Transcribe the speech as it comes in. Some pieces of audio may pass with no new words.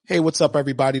Hey, what's up,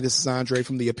 everybody? This is Andre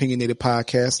from the Opinionated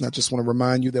Podcast, and I just want to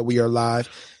remind you that we are live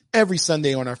every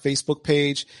Sunday on our Facebook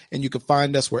page, and you can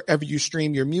find us wherever you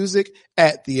stream your music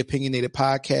at the Opinionated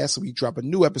Podcast. So we drop a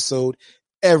new episode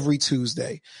every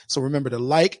Tuesday. So remember to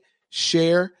like,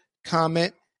 share,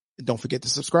 comment, and don't forget to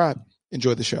subscribe.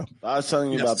 Enjoy the show. I was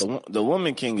telling you about the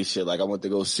Woman King and shit. Like, I went to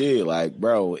go see it. Like,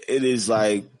 bro, it is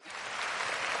like,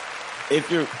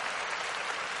 if you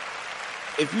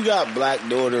got black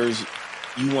daughters,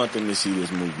 you want them to see this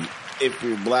movie. If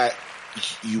you're black,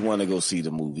 you want to go see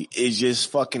the movie. It's just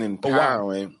fucking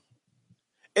empowering. Oh, wow.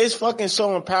 It's fucking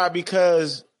so empowering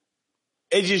because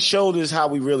it just showed us how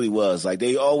we really was. Like,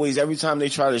 they always, every time they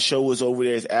try to show us over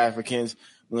there as Africans,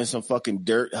 we're in some fucking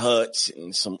dirt huts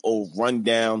and some old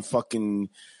rundown fucking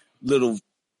little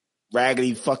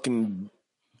raggedy fucking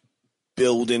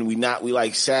building. We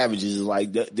like savages.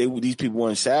 Like, these people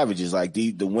weren't savages. Like,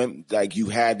 the women, like, you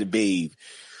had to bathe.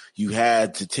 You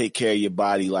had to take care of your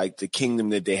body. Like, the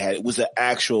kingdom that they had, it was an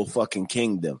actual fucking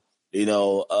kingdom, you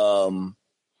know.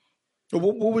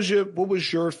 What was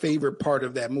your favorite part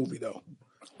of that movie, though?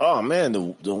 Oh man,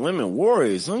 the women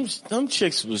warriors, them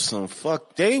chicks was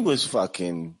they was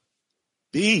fucking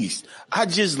beasts. I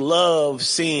just love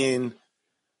seeing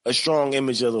a strong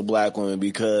image of the black woman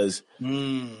because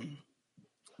the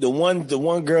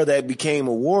one girl that became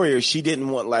a warrior, she didn't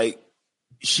want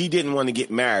to get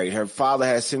married. Her father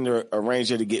had arranged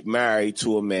her to get married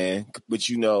to a man, but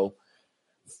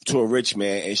to a rich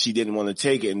man, and she didn't want to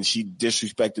take it, and she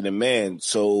disrespected the man,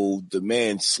 so the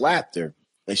man slapped her,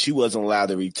 and she wasn't allowed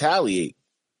to retaliate.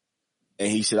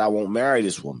 And he said, I won't marry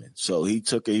this woman. So he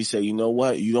took her, he said, you know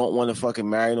what? You don't want to fucking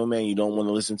marry no man. You don't want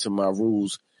to listen to my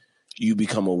rules. You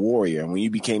become a warrior. And when you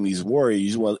became these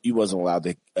warriors, you wasn't allowed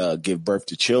to give birth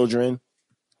to children.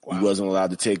 Wow. You wasn't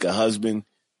allowed to take a husband.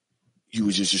 You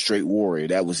was just a straight warrior.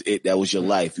 That was it. That was your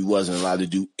life. You wasn't allowed to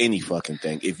do any fucking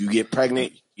thing. If you get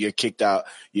pregnant, you're kicked out.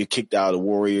 You're kicked out of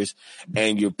warriors,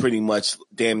 and you're pretty much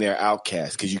damn near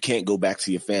outcast because you can't go back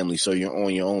to your family. So you're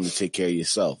on your own to take care of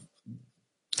yourself.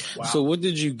 Wow. So what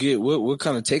did you get? What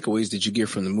kind of takeaways did you get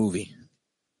from the movie?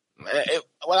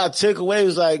 What I took away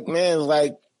was like, man,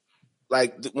 like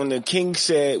when the king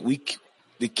said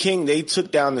they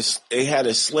took down they had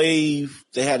a slave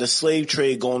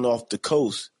trade going off the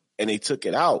coast. And they took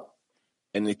it out.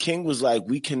 And the king was like,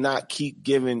 we cannot keep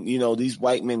giving, these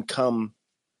white men come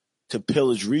to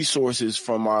pillage resources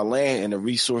from our land, and the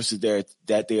resources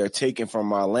that they are taking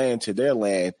from our land to their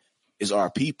land is our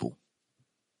people.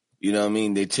 You know what I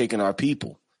mean? They're taking our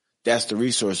people. That's the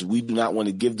resources. We do not want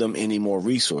to give them any more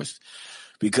resources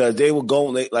because they would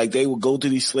go to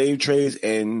these slave trades,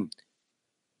 and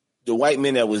the white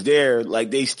men that was there,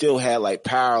 like, they still had like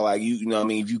power. Like, you know what I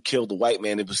mean? If you killed the white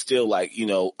man, it was still like,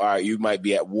 all right, you might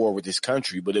be at war with this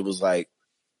country, but it was like,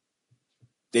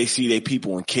 they see their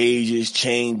people in cages,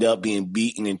 chained up, being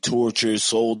beaten and tortured,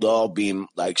 sold off, being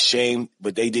like shamed,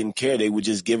 but they didn't care. They were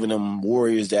just giving them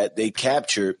warriors that they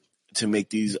captured to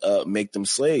make them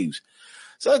slaves.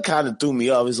 So it kind of threw me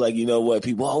off. It's like, you know what,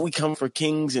 people, we come for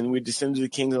kings and we're descendants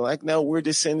of kings. I'm like, no, we're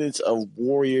descendants of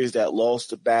warriors that lost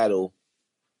the battle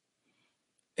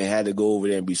and had to go over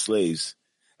there and be slaves.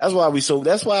 That's why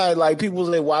like people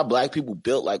say, why black people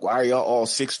built, like, why are y'all all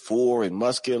 6'4" and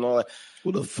muscular and all that?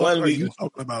 Who the fuck are you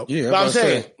talking about? Yeah,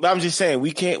 I'm just saying,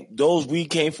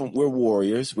 we're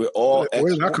warriors. We're all. Where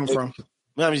did that come from?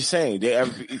 I'm just saying,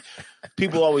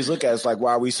 people always look at us like,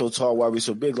 why are we so tall? Why are we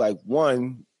so big? Like,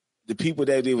 one, the people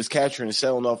that they was capturing and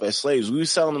selling off as slaves, we were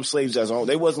selling them slaves as own.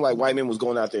 They wasn't like white men was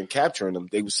going out there and capturing them.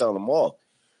 They were selling them off.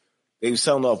 They were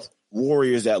selling off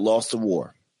warriors that lost the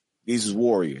war. These was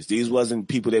warriors. These wasn't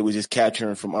people they were just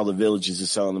capturing from other villages and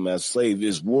selling them as slaves.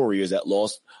 These warriors that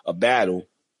lost a battle,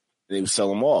 and they would sell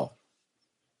them off.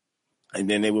 And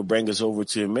then they would bring us over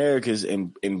to Americas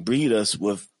and breed us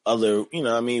with other,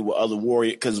 with other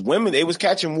warrior. Because women, they was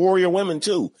catching warrior women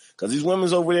too. Because these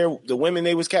women's over there, the women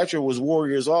they was capturing was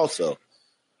warriors also.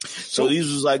 So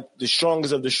these was like the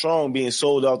strongest of the strong being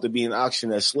sold off to being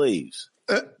auctioned as slaves.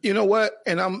 You know what?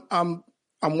 And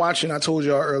I'm watching, I told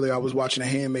y'all earlier, I was watching A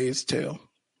Handmaid's Tale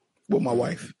with my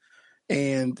wife,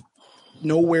 and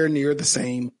nowhere near the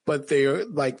same, but they're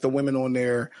like the women on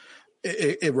there.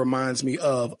 It reminds me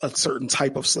of a certain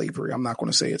type of slavery. I'm not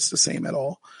going to say it's the same at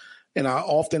all. And I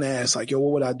often ask, like, yo,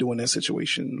 what would I do in that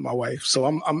situation? My wife. So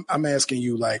I'm asking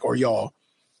you, like, or y'all,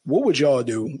 what would y'all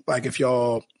do? Like, if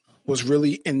y'all was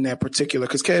really in that particular,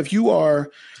 because Kev, you are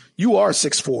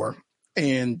 6'4",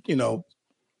 and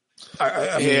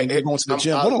I mean, you're going to the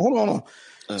gym. Hold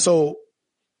on. So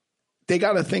they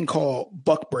got a thing called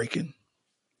buck breaking.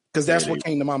 Because that's what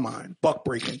came to my mind, buck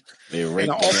breaking. And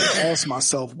I also asked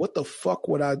myself, what the fuck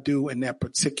would I do in that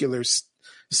particular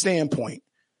standpoint?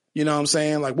 You know what I'm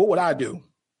saying? Like, what would I do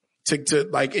to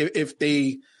like if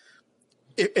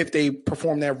they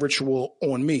perform that ritual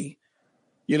on me?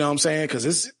 You know what I'm saying?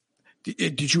 Because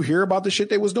did you hear about the shit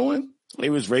they was doing? They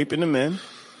was raping the men.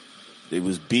 They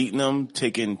was beating them,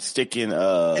 sticking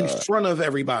in front of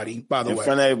everybody. By the way, in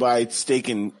front of everybody,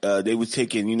 staking. They was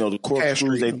taking, the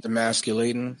corkscrews,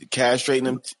 emasculating, castrating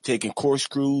them, taking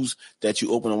corkscrews that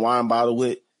you open a wine bottle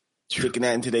with, sticking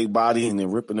that into their body, and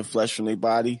then ripping the flesh from their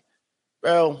body.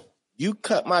 Bro, you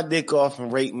cut my dick off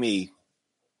and rape me.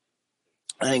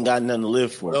 I ain't got nothing to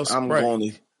live for. I'm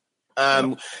going to.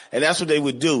 And that's what they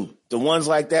would do. The ones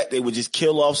like that, they would just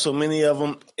kill off so many of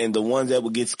them, and the ones that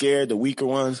would get scared, the weaker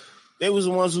ones. They was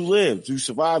the ones who lived, who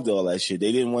survived all that shit.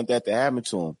 They didn't want that to happen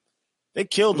to them. They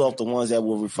killed off the ones that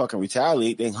would fucking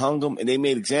retaliate. They hung them, and they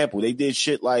made example. They did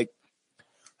shit like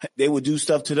they would do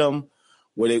stuff to them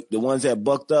where the ones that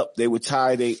bucked up, they would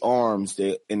tie their arms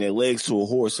and their legs to a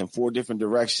horse in 4 different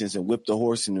directions and whip the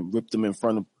horse and rip them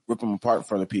apart in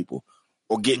front of people,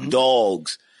 or get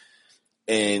dogs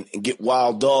and get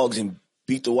wild dogs and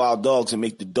beat the wild dogs and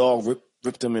make the dog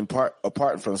rip them apart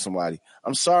in front of somebody.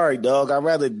 I'm sorry, dog. I'd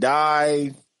rather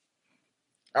die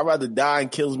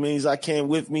and kill as many as I can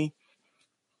with me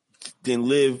than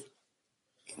live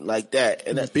like that.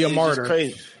 And be a martyr.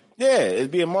 Crazy. Yeah,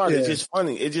 it'd be a martyr. Yeah. It's just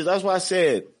funny. That's why I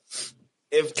said,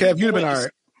 if Kev, you'd have been all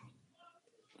right.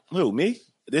 Who, me?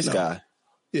 This guy.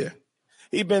 Yeah.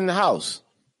 He been in the house.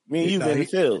 Me and you been in the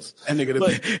fields. That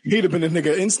nigga, he'd have been the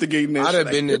nigga instigating that. I'd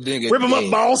have been the nigga. Rip him up,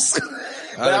 boss.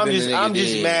 But I'm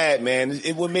just mad, man.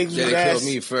 What makes me mad killed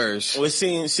me first was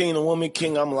seeing a woman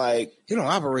king. I'm like, you don't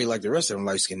operate like the rest of them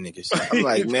light skinned niggas. I'm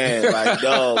like, man, like,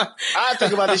 dog. I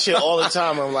think about this shit all the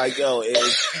time. I'm like, yo,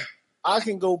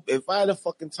 if I had a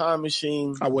fucking time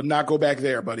machine, I would not go back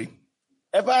there, buddy.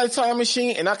 If I had a time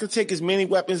machine and I could take as many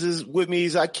weapons with me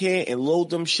as I can and load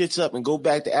them shits up and go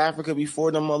back to Africa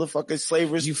before them motherfucking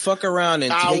slavers, you fuck around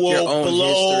and take your own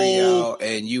history out,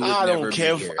 and you would never be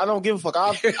here. I don't give a fuck.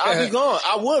 I'll be gone.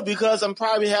 I would, because I'm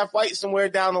probably half white somewhere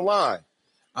down the line.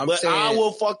 I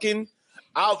will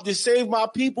just save my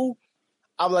people.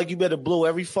 I'm like, you better blow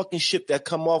every fucking ship that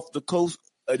come off the coast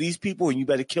of these people, and you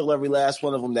better kill every last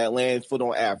one of them that land foot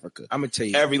on Africa. I'm gonna tell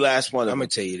you every last one of them. I'm gonna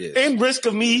tell you this. In risk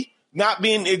of me not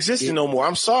being existing no more.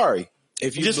 I'm sorry.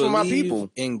 If you just believe for my people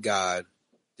in God,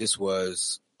 this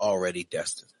was already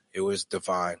destined. It was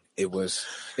divine. It was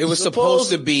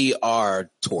supposed to be our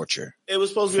torture. It was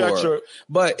supposed to be our torture.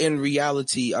 But in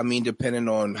reality, I mean, depending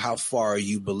on how far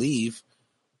you believe,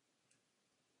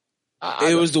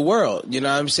 it was the world. You know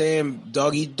what I'm saying?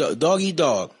 Dog eat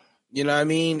dog. You know what I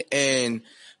mean? And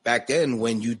back then,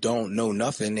 when you don't know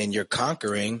nothing and you're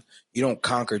conquering, you don't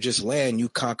conquer just land, you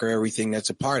conquer everything that's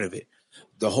a part of it.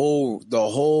 The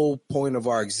whole point of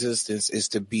our existence is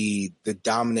to be the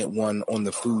dominant one on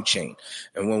the food chain.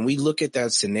 And when we look at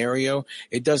that scenario,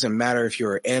 it doesn't matter if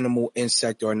you're an animal,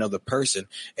 insect, or another person.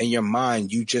 In your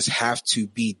mind, you just have to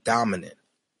be dominant.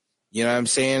 You know what I'm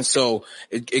saying? So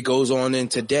it goes on in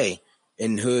today,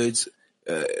 in hoods,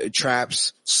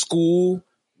 traps, school,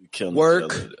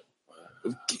 work.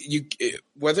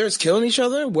 Whether it's killing each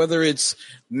other, whether it's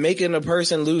making a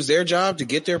person lose their job to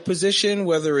get their position,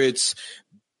 whether it's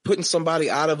putting somebody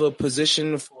out of a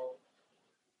position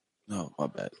my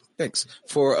bad. Thanks.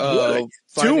 For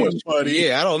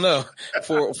yeah, I don't know.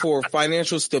 For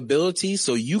financial stability,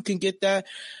 so you can get that.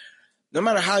 No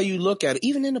matter how you look at it,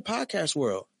 even in the podcast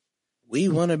world, we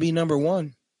want to be number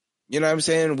one. You know what I'm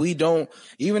saying? We don't,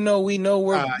 even though we know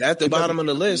we're at the bottom of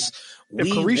the list,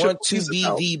 we want to be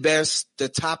the best, the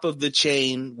top of the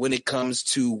chain when it comes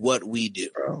to what we do.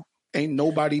 Bro, ain't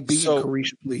nobody beating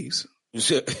Carisha, please.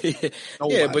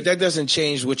 Yeah, but that doesn't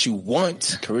change what you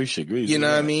want. Carisha agrees. You know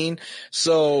what I mean?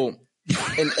 So,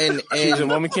 and she's a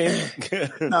woman king.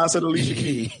 Nah, I said Alicia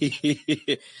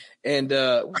Key. And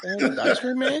what the hell is ice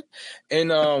cream man?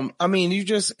 And I mean,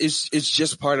 it's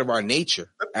just part of our nature.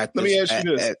 Let me ask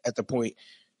you this at the point.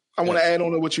 I want to add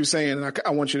on to what you're saying, and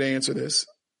I want you to answer this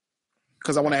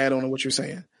because I want to add on to what you're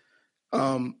saying.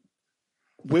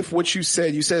 With what you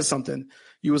said something.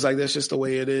 You was like, that's just the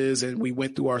way it is, and we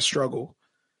went through our struggle.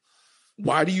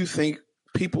 Why do you think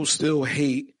people still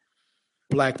hate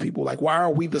black people? Like, why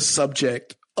are we the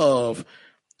subject of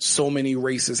so many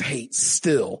racist hate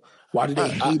still? Why do they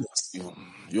hate us?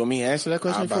 You want me to answer that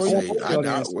question for you?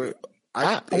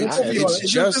 It's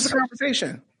just a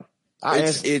conversation.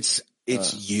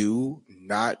 It's you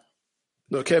not.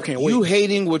 Look, Kev can't wait. You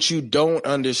hating what you don't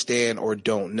understand or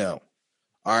don't know.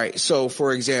 All right. So,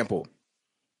 for example,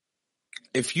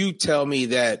 if you tell me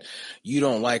that you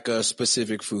don't like a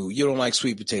specific food, you don't like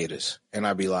sweet potatoes, and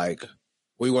I'd be like,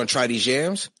 well, you want to try these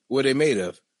yams? What are they made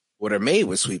of? Well, they're made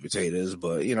with sweet potatoes,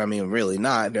 but you know what I mean? Really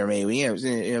not. They're made with yams.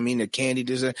 You know what I mean? The candy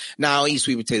doesn't. Now I'll eat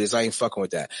sweet potatoes. I ain't fucking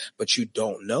with that. But you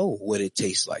don't know what it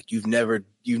tastes like. You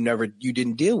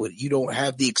didn't deal with it. You don't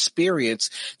have the experience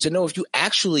to know if you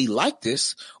actually like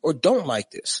this or don't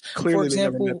like this. Clearly, for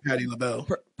example, they never met Patti LaBelle.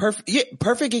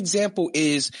 Perfect example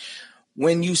is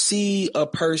when you see a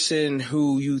person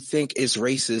who you think is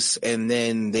racist and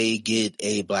then they get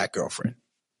a black girlfriend.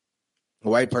 A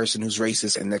white person who's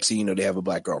racist, and next thing you know, they have a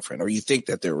black girlfriend, or you think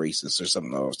that they're racist or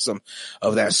something, or some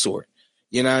of that sort.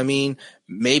 You know what I mean?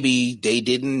 Maybe they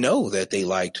didn't know that they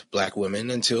liked black women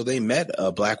until they met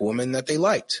a black woman that they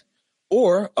liked,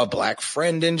 or a black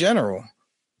friend in general.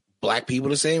 Black people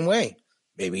the same way.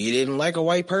 Maybe you didn't like a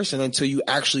white person until you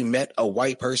actually met a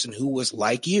white person who was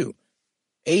like you,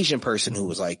 Asian person who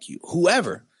was like you,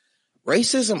 whoever.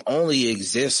 Racism only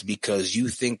exists because you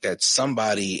think that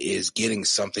somebody is getting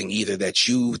something either that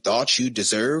you thought you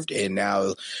deserved and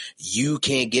now you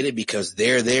can't get it because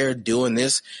they're there doing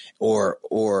this, or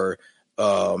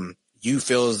you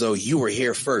feel as though you were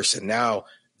here first and now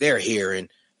they're here. And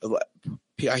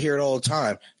I hear it all the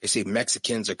time. They say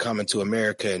Mexicans are coming to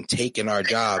America and taking our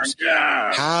jobs.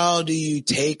 How do you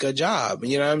take a job?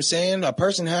 You know what I'm saying? A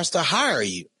person has to hire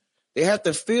you. They have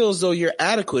to feel as though you're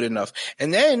adequate enough.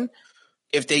 And then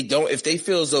if they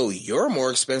feel as though you're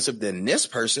more expensive than this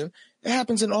person, it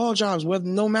happens in all jobs,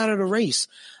 no matter the race.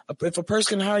 If a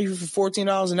person can hire you for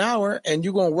 $14 an hour and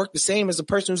you're going to work the same as the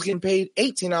person who's getting paid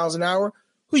 $18 an hour,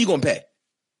 who you going to pay?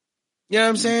 You know what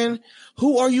I'm saying?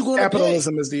 Who are you going to pay?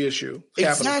 Capitalism is the issue.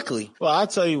 Exactly. Well, I'll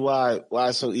tell you why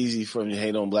it's so easy for them to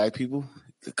hate on black people.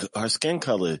 Our skin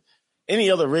color.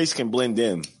 Any other race can blend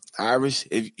in. Irish,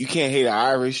 if you can't hate an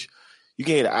Irish. You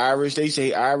can hate Irish. They used to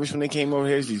hate Irish when they came over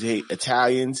here. They used to hate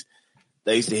Italians.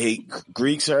 They used to hate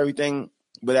Greeks or everything.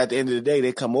 But at the end of the day,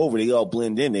 they come over. They all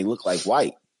blend in. They look like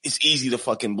white. It's easy to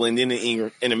fucking blend in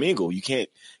and intermingle. You can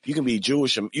be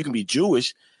Jewish. You can be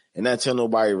Jewish and not tell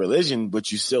nobody religion,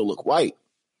 but you still look white.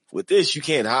 With this, you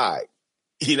can't hide.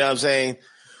 You know what I'm saying?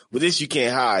 With this, you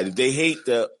can't hide. If they hate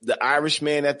the Irish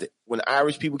man when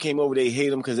Irish people came over, they hate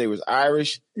them because they was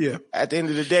Irish. Yeah. At the end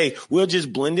of the day, we'll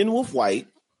just blend in with white.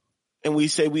 And we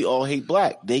say we all hate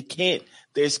black. They can't.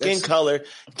 Their skin color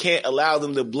can't allow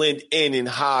them to blend in and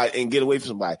hide and get away from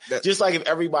somebody. Just like if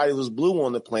everybody was blue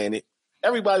on the planet,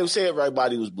 everybody would say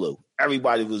everybody was blue.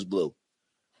 Everybody was blue.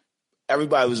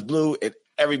 Everybody was blue and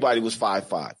everybody was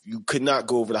 5'5". You could not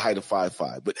go over the height of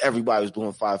 5'5", but everybody was blue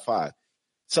and 5'5".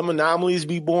 Some anomalies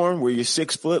be born where you're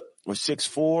 6 foot or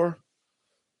 6'4",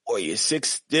 or you're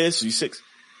 6 this, or you're 6.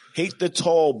 Hate the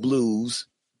tall blues.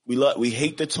 We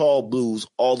hate the tall blues.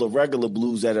 All the regular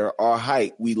blues that are our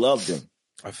height, we love them.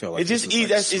 I feel like it's just easy.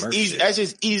 That's just easy. That's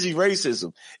just easy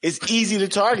racism. It's easy to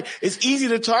target. It's easy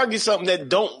to target something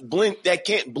that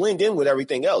can't blend in with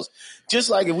everything else. Just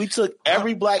like if we took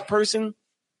every black person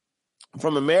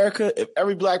from America, if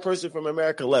every black person from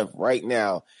America left right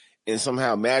now and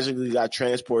somehow magically got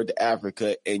transported to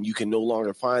Africa and you can no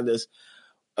longer find us,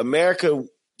 America,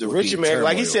 the rich America,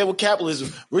 like he said with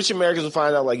capitalism, rich Americans will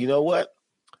find out like, you know what?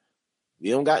 We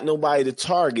don't got nobody to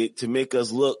target to make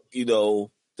us look, to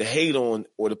hate on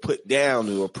or to put down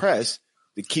or oppress,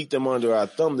 to keep them under our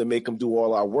thumb, to make them do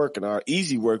all our work and our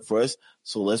easy work for us.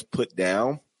 So let's put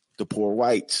down the poor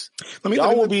whites.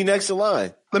 Y'all will be next in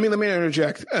line. Let me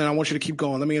interject, and I want you to keep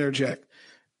going. Let me interject.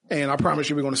 And I promise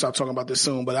you we're going to stop talking about this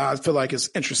soon, but I feel like it's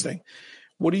interesting.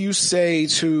 What do you say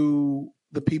to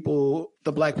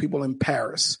the black people in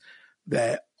Paris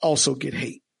that also get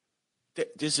hate?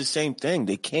 It's the same thing.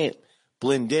 They can't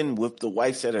blend in with the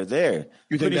whites that are there.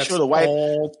 You think that's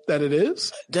all that it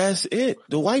is? That's it.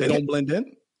 The white don't blend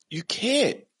in? You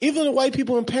can't. Even the white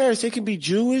people in Paris, they can be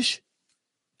Jewish.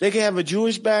 They can have a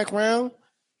Jewish background.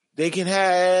 They can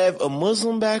have a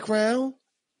Muslim background.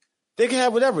 They can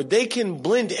have whatever. They can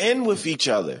blend in with each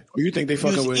other. Or you think they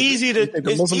fucking with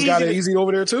the Muslims got it easy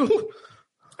over there too?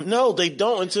 No, they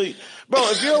don't bro,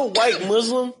 if you're a white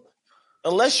Muslim,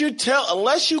 unless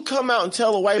you come out and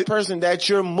tell a white person that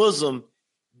you're Muslim,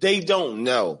 they don't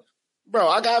know. Bro,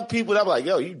 I got people that are like,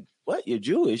 yo, you're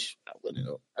Jewish? I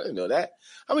didn't know that.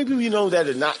 How many people you know that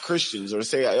are not Christians or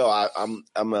say, yo,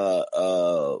 I'm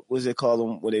a what's it called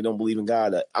them when they don't believe in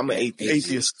God? I'm an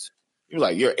atheist. You're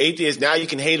like, you're an atheist. Now you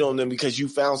can hate on them because you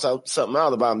found something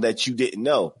out about them that you didn't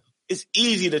know. It's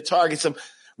easy to target some.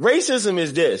 Racism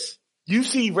is this. You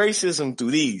see racism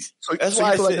through these. That's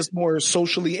why I feel like it's more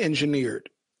socially engineered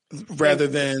rather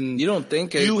than you don't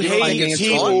think you hate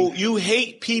people. You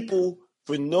hate people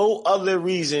for no other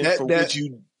reason for which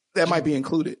you That might be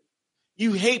included.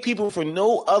 You hate people for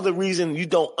no other reason. You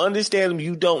don't understand them.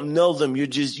 You don't know them. You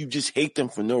just hate them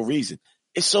for no reason.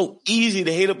 It's so easy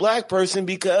to hate a black person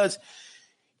because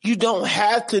you don't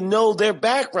have to know their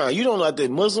background. You don't know if they're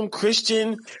Muslim,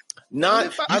 Christian,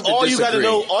 not. All you got to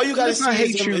know, all you got to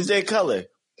see is their color.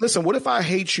 Listen, what if I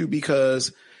hate you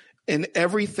because in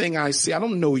everything I see, I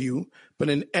don't know you, but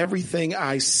in everything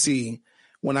I see,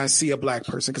 when I see a black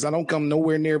person, because I don't come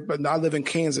nowhere near, but I live in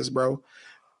Kansas, bro,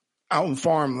 out in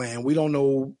farmland. We don't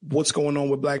know what's going on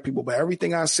with black people, but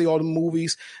everything I see, all the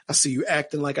movies, I see you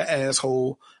acting like an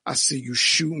asshole. I see you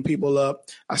shooting people up.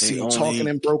 I see you talking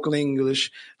in broken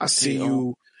English. I see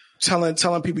you telling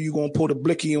people you're going to pull the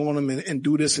blicky on them and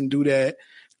do this and do that.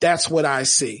 That's what I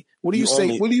see. What do you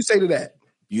say? What do you say to that?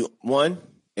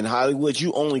 In Hollywood,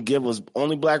 you only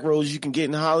black roles you can get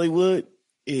in Hollywood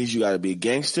is you got to be a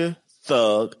gangster,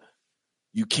 thug.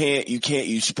 You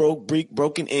spoke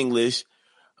broken English.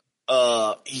 You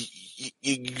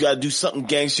got to do something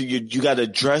gangster. You got to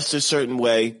dress a certain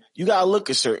way. You got to look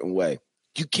a certain way.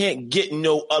 You can't get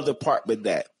no other part but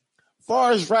that. As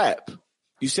far as rap,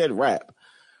 you said rap.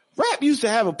 Rap used to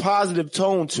have a positive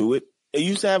tone to it. It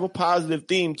used to have a positive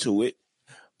theme to it.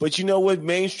 But you know what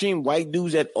mainstream white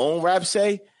dudes that own rap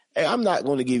say? Hey, I'm not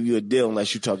going to give you a deal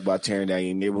unless you talk about tearing down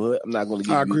your neighborhood. I'm not going to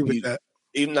give you. I agree with that.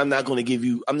 I'm not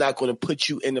going to put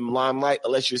you in the limelight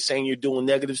unless you're saying you're doing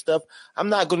negative stuff. I'm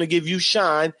not going to give you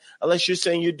shine unless you're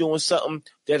saying you're doing something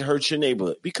that hurts your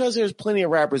neighborhood. Because there's plenty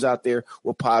of rappers out there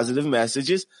with positive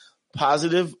messages,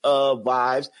 positive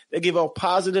vibes that give off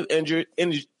positive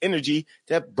energy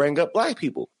that bring up black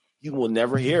people. You will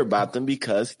never hear about them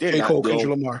because they're not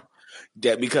doing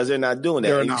that. Because they're not doing that.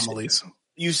 They're anomalies.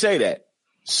 You say that.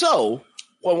 So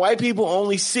when white people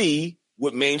only see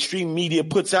what mainstream media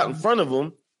puts out in front of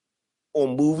them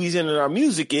on movies and in our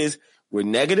music is we're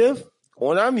negative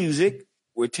on our music.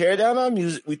 We tear down our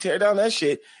music. We tear down that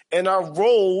shit. And our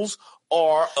roles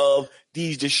are of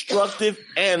these destructive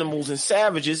animals and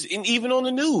savages. And even on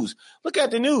the news, look at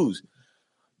the news.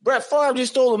 Brett Favre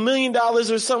just stole $1 million or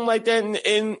something like that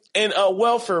in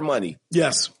welfare money.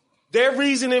 Yes. Their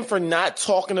reasoning for not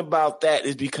talking about that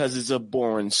is because it's a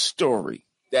boring story.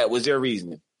 That was their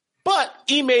reasoning. But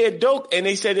Ime Udoka, and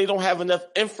they said they don't have enough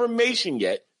information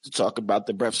yet to talk about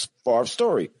the Brett Favre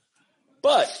story.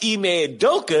 But Ime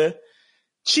Udoka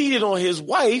cheated on his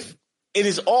wife. It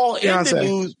is all in the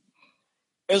news.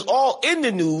 It's all in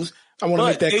the news. I want to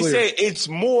make that clear. They say it's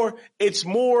more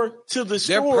to the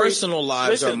story. Their personal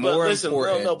lives are more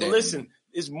important. But listen,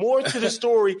 it's more to the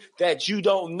story that you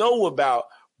don't know about,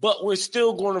 but we're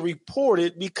still going to report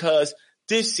it because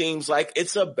this seems like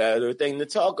it's a better thing to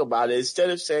talk about it instead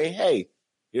of saying, hey,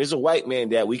 here's a white man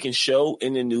that we can show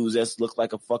in the news that's looked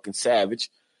like a fucking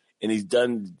savage. And he's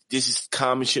done, this is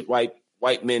common shit white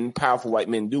men, powerful white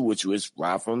men do, which was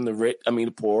rob from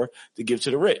the poor to give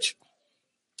to the rich.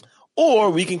 Or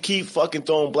we can keep fucking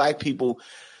throwing black people,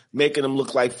 making them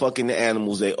look like fucking the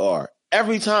animals they are.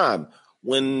 Every time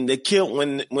when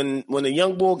the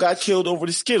young boy got killed over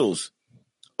the Skittles,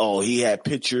 he had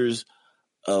pictures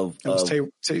of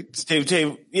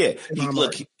Tay. Yeah,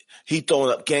 he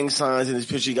throwing up gang signs in his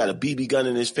picture. He got a BB gun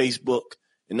in his Facebook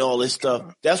and all this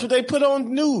stuff. That's what they put on the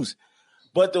news.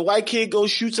 But the white kid goes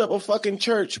shoots up a fucking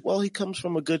church. Well, he comes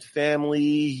from a good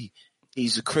family.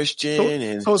 He's a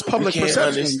Christian, so it's public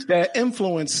perception that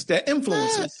influences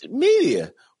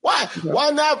media. Why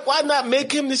not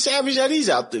make him the savage that he's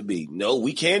out to be? No,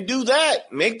 we can't do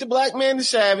that. Make the black man the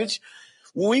savage.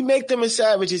 When we make them a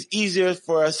savage, it's easier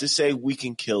for us to say we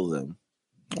can kill them,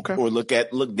 or look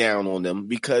down on them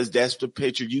because that's the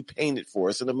picture you painted for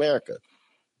us in America.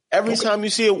 Every time you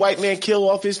see a white man kill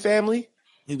off his family,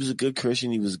 he was a good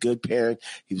Christian. He was a good parent.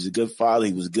 He was a good father.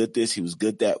 He was good this. He was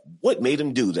good that. What made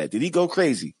him do that? Did he go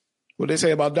crazy? What they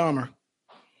say about Dahmer?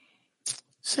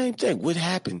 Same thing. What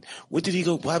happened? What did he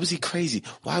go? Why was he crazy?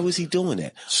 Why was he doing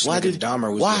that? Why did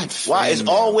Dahmer? Why? It's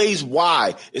always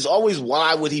why. It's always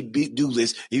why would he do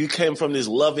this? If he came from this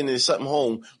loving and something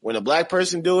home, when a black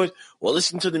person do it, well,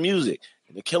 listen to the music.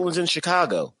 And the killings in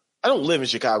Chicago. I don't live in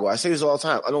Chicago. I say this all the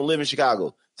time. I don't live in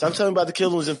Chicago. So I'm telling you about the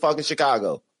killings in fucking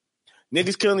Chicago.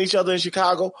 Niggas killing each other in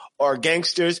Chicago are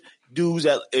gangsters, dudes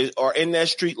that are in that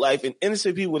street life, and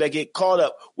innocent people that get caught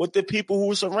up with the people who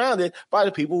were surrounded by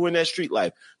the people who are in that street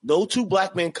life. No two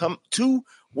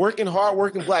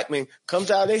hardworking black men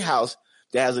comes out of their house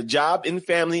that has a job and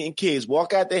family and kids,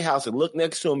 walk out their house and look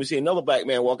next to him and see another black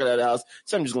man walking out of the house.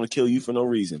 Somebody's going to kill you for no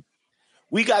reason.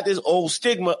 We got this old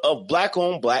stigma of black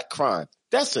on black crime.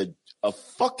 That's a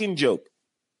fucking joke.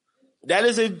 That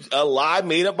is a lie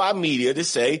made up by media to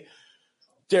say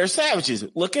they're savages.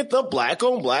 Look at the black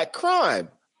on black crime.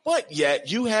 But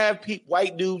yet you have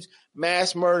white dudes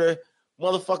mass murder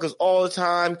motherfuckers all the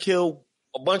time, kill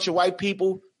a bunch of white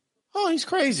people. Oh, he's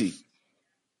crazy.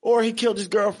 Or he killed his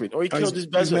girlfriend, or he killed his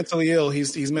best friend. He's mentally ill.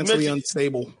 He's mentally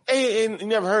unstable. And you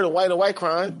never heard of white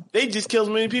crime. They just kill as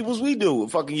many people as we do a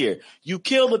fucking year. You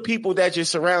kill the people that you're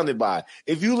surrounded by.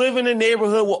 If you live in a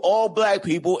neighborhood with all black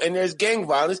people and there's gang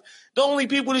violence, the only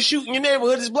people to shoot in your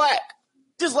neighborhood is black.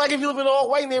 Just like if you live in an all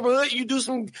white neighborhood, you do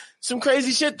some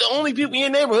crazy shit. The only people in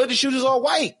your neighborhood to shoot is all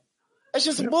white. That's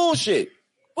just some bullshit.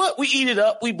 But we eat it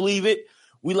up. We believe it.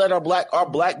 We let our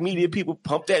black media people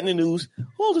pump that in the news.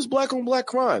 Oh, there's black on black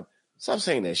crime. Stop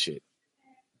saying that shit.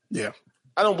 Yeah.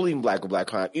 I don't believe in black on black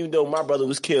crime. Even though my brother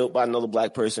was killed by another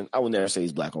black person, I would never say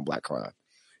he's black on black crime.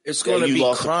 It's going to be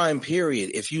crime,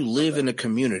 period. If you live in a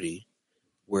community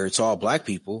where it's all black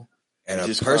people and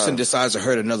a person decides to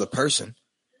hurt another person,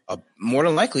 more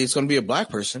than likely it's going to be a black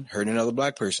person hurting another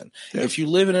black person. Yeah. If you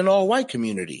live in an all-white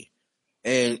community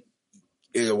and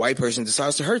a white person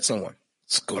decides to hurt someone,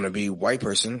 it's going to be a white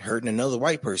person hurting another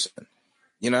white person.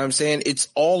 You know what I'm saying? It's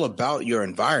all about your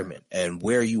environment and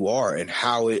where you are and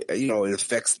how it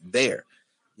affects there.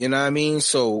 You know what I mean?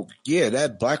 So yeah,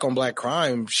 that black on black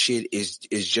crime shit is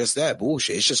just that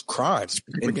bullshit. It's just crime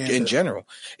in general.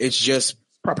 It's just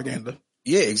propaganda.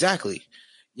 Yeah, exactly.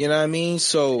 You know what I mean?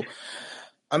 So,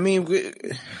 I mean,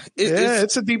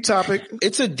 it's a deep topic.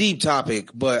 It's a deep topic,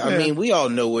 but I mean, we all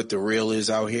know what the real is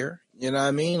out here. You know what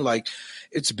I mean? Like,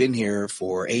 it's been here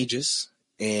for ages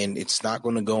and it's not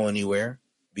going to go anywhere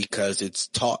because it's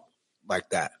taught like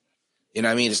that. You know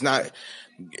what I mean? It's not,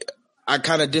 I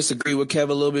kind of disagree with Kev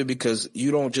a little bit because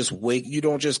you don't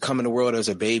just come in the world as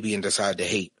a baby and decide to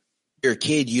hate. You're a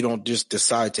kid, you don't just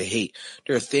decide to hate.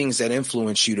 There are things that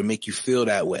influence you to make you feel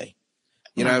that way.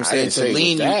 You know what I'm saying? To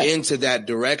lean you into that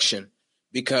direction,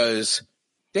 because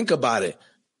think about it.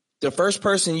 The first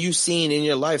person you seen in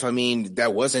your life, I mean,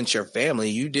 that wasn't your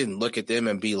family. You didn't look at them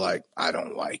and be like, I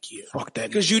don't like you. Fuck that.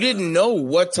 Because you didn't know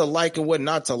what to like and what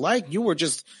not to like. You were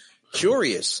just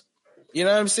curious. You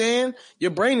know what I'm saying? Your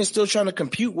brain is still trying to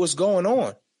compute what's going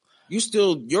on.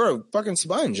 You're a fucking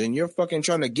sponge and you're fucking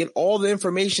trying to get all the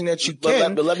information that you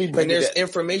can. But let me bring there's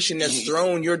information that's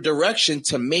thrown your direction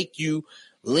to make you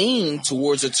lean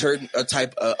towards a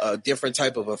different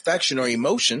type of affection or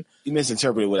emotion. You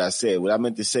misinterpreted what I said. What I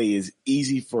meant to say is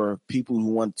easy for people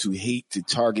who want to hate to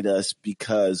target us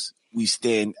because we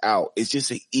stand out. It's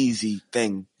just an easy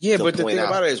thing. Yeah, but the thing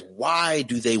about it is, why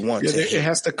do they want to hate? It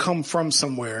has to come from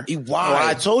somewhere. Why? Well,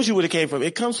 I told you where it came from.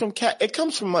 It comes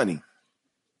from money.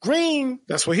 Green.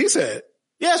 That's what he said.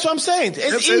 Yeah, that's what I'm saying.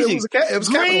 It's easy. It was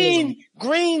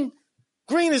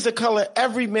Green is the color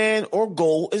every man, or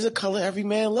gold is a color every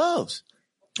man loves.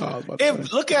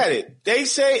 Look at it. They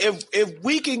say if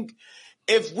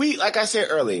we like I said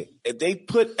earlier, if they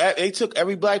took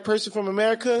every black person from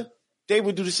America, they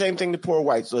would do the same thing to poor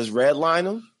whites. So let's redline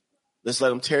them. Let's let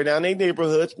them tear down their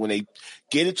neighborhoods. When they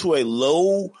get it to a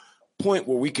low point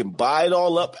where we can buy it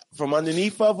all up from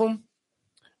underneath of them,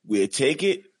 we'll take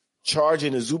it, charge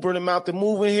an exuberant amount to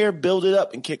move in here, build it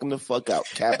up, and kick them the fuck out.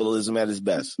 Capitalism at its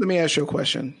best. Let me ask you a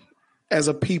question. As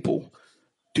a people,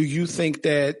 do you think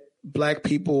that black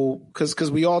people, because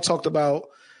we all talked about,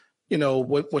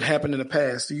 what happened in the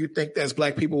past, do you think that as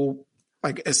black people,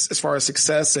 like as far as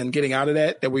success and getting out of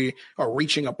that we are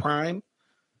reaching a prime?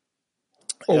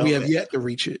 Or we have yet to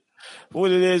reach it? What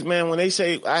it is, man, when they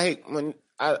say,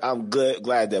 I'm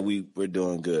glad that we're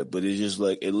doing good, but it's just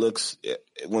like it looks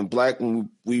when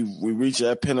we reach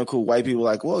that pinnacle, white people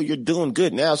are like, well, you're doing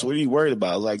good now, so what are you worried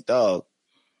about? Like, dog,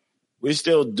 we're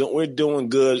doing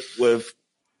good with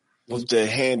the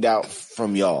handout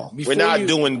from y'all. We're not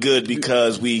doing good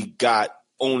because we got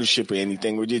ownership or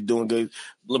anything. We're just doing good.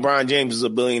 LeBron James is a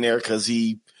billionaire because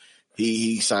he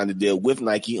signed a deal with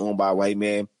Nike, owned by a white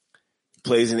man. He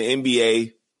plays in the NBA.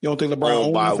 You don't think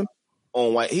LeBron owns him?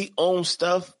 On white, he owns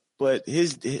stuff, but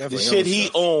the shit he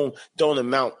owns don't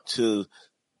amount to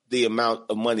the amount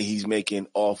of money he's making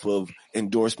off of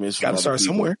endorsements. Got to start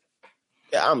people. Somewhere.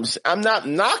 Yeah, I'm not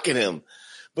knocking him,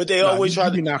 but they always try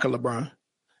to be knocking LeBron.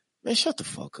 Man, shut the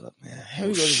fuck up, man. Here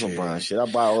we go to LeBron shit. I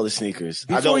buy all the sneakers.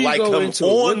 I don't like him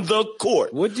on the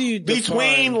court. What do you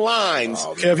between lines?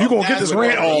 Kev, you gonna get this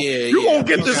rant off? You gonna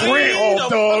get this rant off,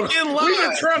 dog?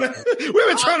 We've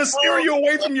been trying to steer you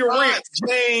away from your rant,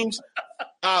 James.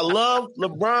 I love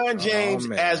LeBron James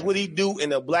as what he do in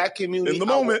the black community. In the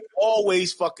moment, I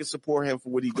always fucking support him for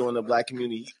what he do in the black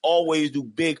community. He always do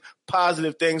big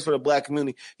positive things for the black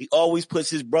community. He always puts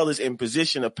his brothers in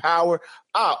position of power.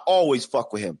 I always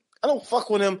fuck with him. I don't fuck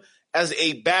with him as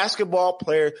a basketball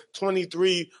player.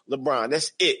 23 LeBron.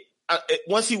 That's it.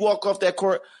 Once he walk off that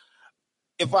court,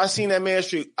 if I seen that man in the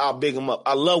street, I'll big him up.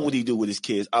 I love what he do with his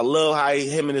kids. I love how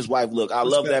him and his wife look. I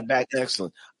love that back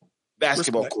excellent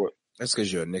basketball court. That's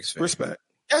because you're a Knicks fan. Respect.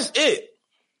 That's it.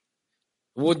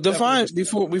 Well, define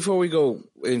before we go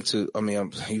into. I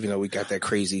mean, even though we got that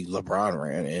crazy LeBron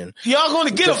rant in, y'all going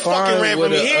to get a fucking rant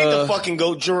from me. He ain't the fucking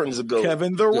GOAT. Jordan's a GOAT.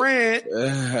 Kevin Durant.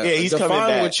 Yeah, he's coming back.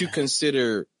 Define what you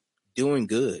consider doing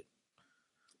good.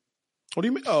 What do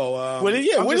you mean? Oh, what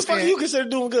the fuck do you consider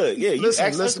doing good? Yeah, you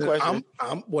listen. the question.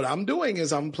 What I'm doing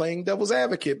is I'm playing devil's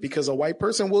advocate because a white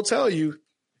person will tell you,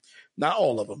 not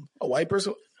all of them. A white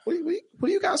person. What are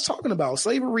you guys talking about?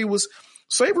 Slavery was.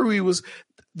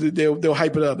 They'll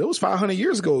hype it up. It was 500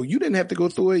 years ago. You didn't have to go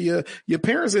through it. Your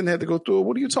parents didn't have to go through it.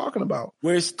 What are you talking about?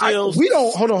 We're still. We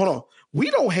don't. Hold on.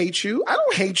 We don't hate you. I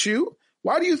don't hate you.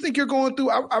 Why do you think you're going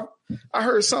through? I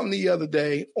heard something the other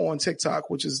day on TikTok,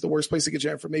 which is the worst place to get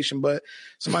your information. But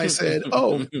somebody said,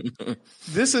 "Oh,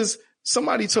 this is."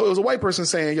 Somebody told, it was a white person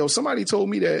saying, "Yo, somebody told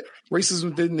me that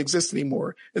racism didn't exist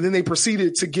anymore," and then they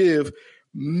proceeded to give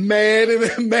mad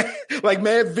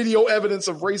video evidence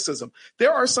of racism.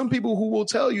 There are some people who will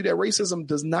tell you that racism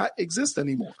does not exist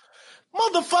anymore.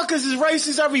 Motherfuckers is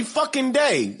racist every fucking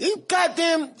day. You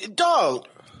goddamn dog.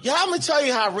 Yeah, I'm gonna tell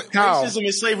you how racism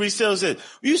and slavery still is.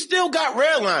 You still got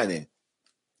redlining.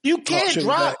 You can't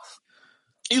drop.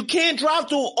 You can't drive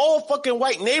through all fucking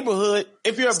white neighborhood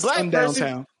if you're a black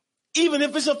person, even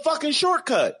if it's a fucking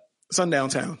shortcut. Sundown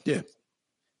Town, yeah.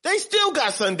 They still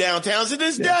got sundown towns to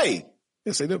this day.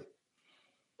 Yes, they do.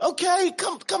 Okay,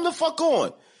 come the fuck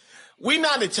on. We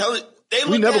not intelligent. They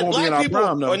look at black people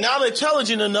are not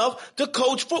intelligent enough to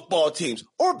coach football teams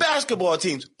or basketball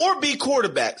teams or be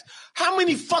quarterbacks. How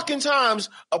many fucking times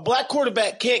a black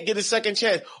quarterback can't get a second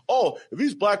chance? Oh, if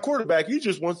he's a black quarterback, he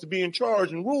just wants to be in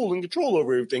charge and rule and control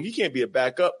over everything. He can't be a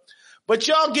backup. But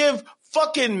y'all give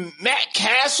fucking Matt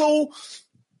Castle,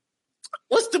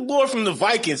 what's the boy from the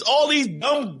Vikings? All these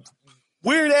dumb,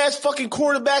 weird ass fucking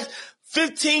quarterbacks,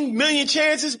 15 million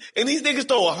chances, and these niggas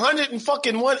throw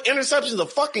 101 interceptions a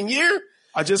fucking year.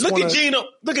 Look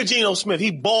at Geno Smith.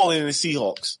 He balling in the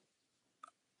Seahawks.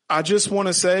 I just want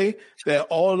to say that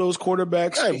all of those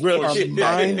quarterbacks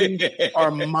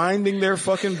are minding their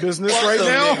fucking business right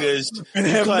now and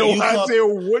have no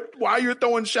idea why you're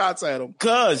throwing shots at them.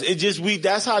 Cause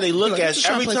that's how they look at it.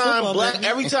 Every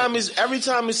time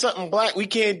it's something black, we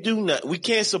can't do nothing. We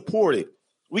can't support it.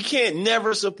 We can't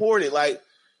never support it. Like,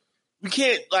 we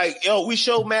can't, like, yo, we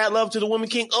show mad love to the Women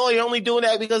King. Oh, you're only doing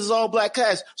that because it's all black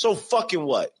cast. So fucking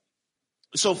what?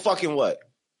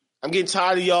 I'm getting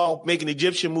tired of y'all making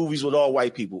Egyptian movies with all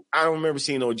white people. I don't remember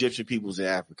seeing no Egyptian peoples in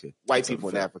Africa. White people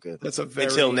in Africa.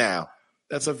 Until now.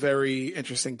 That's a very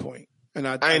interesting point. And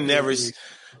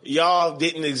y'all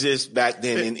didn't exist back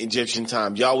then in Egyptian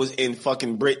times. Y'all was in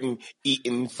fucking Britain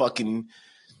eating fucking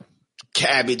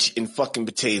cabbage and fucking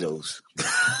potatoes.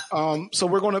 So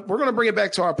we're gonna bring it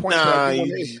back to our point.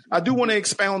 I do want to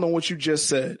expound on what you just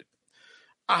said.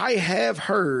 I have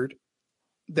heard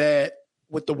that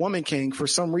with the Woman King, for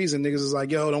some reason, niggas is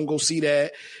like, yo, don't go see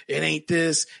that. It ain't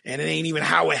this, and it ain't even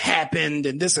how it happened,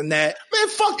 and this and that. Man,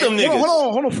 fuck them niggas.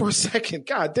 Hold on for a second.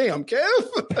 God damn,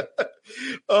 Kev.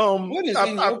 What is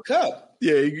in your cup?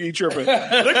 Yeah, you tripping. Look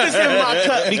this in my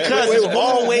cup because it's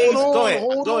always. Go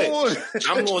ahead.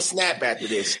 I'm going to snap after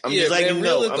this. I'm just letting you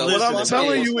know. What I'm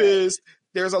telling you is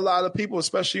there's a lot of people,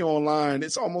 especially online,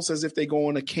 it's almost as if they go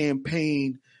on a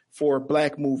campaign for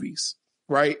black movies,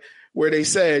 right? Where they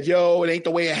said, yo, it ain't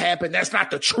the way it happened. That's not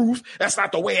the truth. That's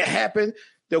not the way it happened.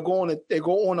 They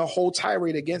go on a whole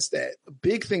tirade against that. The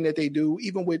big thing that they do,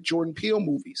 even with Jordan Peele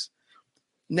movies.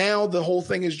 Now the whole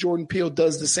thing is Jordan Peele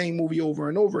does the same movie over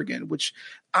and over again, which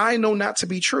I know not to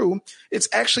be true. It's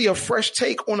actually a fresh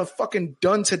take on a fucking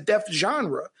done to death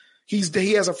genre.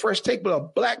 He has a fresh take, but a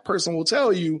black person will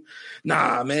tell you,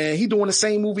 nah, man, he doing the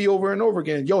same movie over and over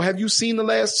again. Yo, have you seen the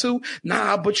last two?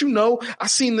 Nah, but I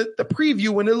seen the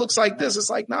preview and it looks like this. It's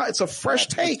like, nah, it's a fresh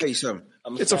take. It's a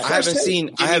fresh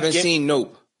take. I haven't seen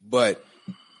Nope, but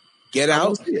Get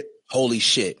Out. Holy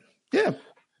shit. Yeah.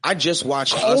 I just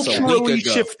watched Us a week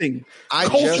ago. Shifting. I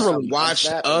just watched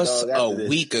Us a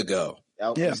week ago.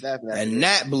 Yeah. And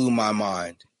that blew my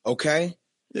mind. Okay.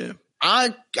 Yeah.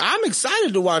 I'm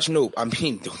excited to watch Nope. I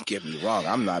mean, don't get me wrong.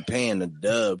 I'm not paying the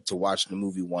dub to watch the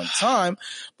movie one time,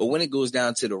 but when it goes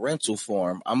down to the rental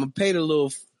form, I'm gonna pay the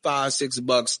little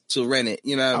 $5-6 to rent it.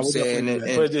 You know what I'm saying?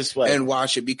 And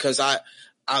watch it because I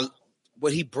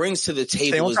what he brings to the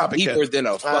table is deeper than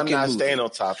a fucking movie. I'm not staying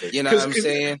on topic. You know what I'm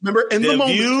saying? Remember, in the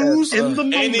views, in the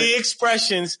moment, and the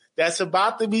expressions that's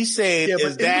about to be said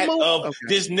is that of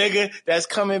this nigga that's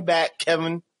coming back,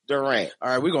 Kevin Durant. All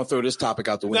right, we're gonna throw this topic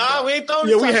out the window. Nah, we ain't throwing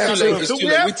Yeah, this we topic have out to. the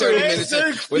window. It's too late. We're 30 minutes in.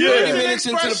 We're 30 minutes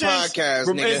into the podcast,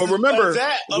 nigga. But remember,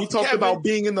 Exact- we talked Kevin about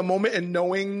being in the moment and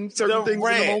knowing certain things in the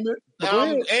Durant. moment. But go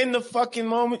I'm ahead. in the fucking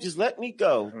moment. Just let me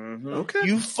go. Okay.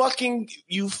 You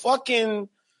fucking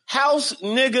house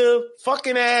nigga,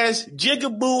 fucking ass,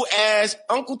 jigaboo ass,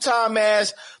 Uncle Tom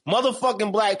ass,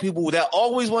 motherfucking black people that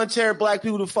always want to tear black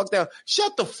people the fuck down.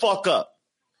 Shut the fuck up.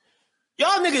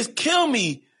 Y'all niggas kill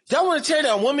me. Y'all want to tear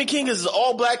down Woman King as an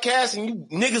all black cast and you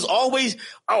niggas always,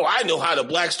 oh, I know how the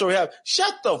black story happened.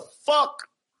 Shut the fuck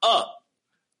up.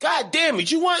 God damn it.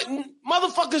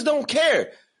 Motherfuckers don't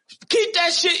care. Keep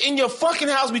that shit in your fucking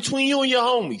house between you and your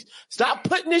homies. Stop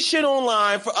putting this shit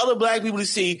online for other black people to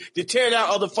see to tear down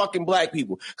other fucking black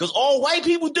people. Because all white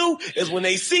people do is when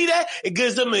they see that, it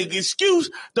gives them an excuse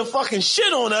to fucking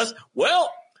shit on us.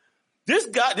 Well,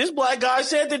 this black guy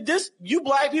said that you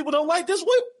black people don't like this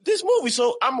movie.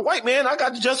 So I'm a white man. I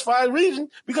got the justified reason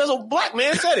because a black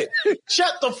man said it.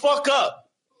 Shut the fuck up.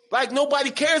 Like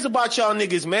nobody cares about y'all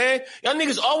niggas, man. Y'all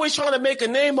niggas always trying to make a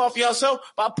name off yourself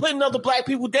by putting other black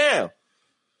people down.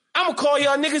 I'm gonna call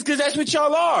y'all niggas because that's what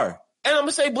y'all are. And I'm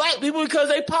gonna say black people because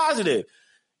they positive.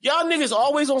 Y'all niggas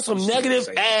always on some negative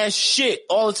ass shit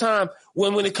all the time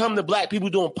when it comes to black people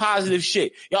doing positive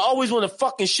shit. Y'all always want to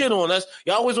fucking shit on us.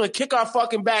 Y'all always want to kick our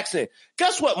fucking backs in.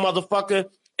 Guess what, motherfucker?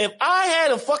 If I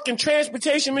had a fucking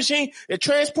transportation machine that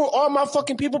transport all my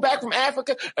fucking people back from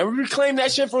Africa and reclaim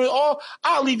that shit for it all,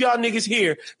 I'll leave y'all niggas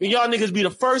here. And y'all niggas be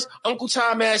the first Uncle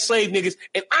Tom ass slave niggas.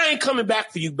 And I ain't coming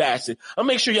back for you bastard. I'll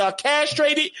make sure y'all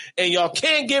castrated and y'all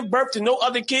can't give birth to no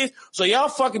other kids. So y'all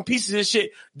fucking pieces of shit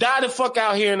die the fuck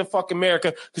out here in the fucking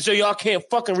America because so y'all can't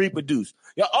fucking reproduce.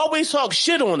 Y'all always talk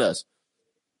shit on us.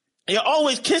 You're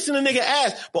always kissing a nigga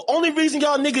ass, but only reason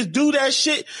y'all niggas do that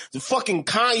shit, the fucking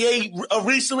Kanye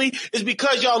recently, is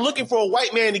because y'all looking for a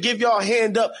white man to give y'all a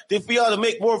hand up for y'all to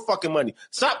make more fucking money.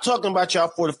 Stop talking about y'all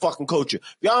for the fucking culture.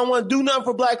 If y'all don't want to do nothing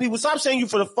for black people, stop saying you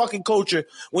for the fucking culture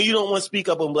when you don't want to speak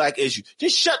up on black issues.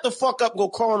 Just shut the fuck up and go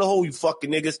crawl in the hole, you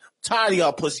fucking niggas. I'm tired of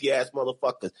y'all pussy ass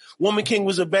motherfuckers. Woman King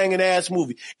was a banging ass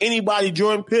movie. Anybody,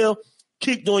 Jordan Peele,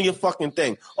 keep doing your fucking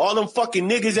thing. All them fucking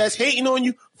niggas that's hating on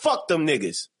you, fuck them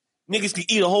niggas. Niggas can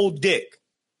eat a whole dick.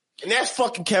 And that's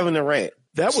fucking Kevin Durant.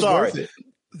 That was worth it.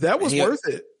 That was worth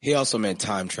it. He also meant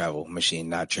time travel machine,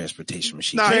 not transportation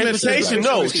machine. Nah, transportation,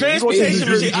 no. Transportation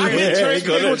machine. I meant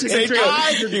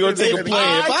transportation. You're going to take a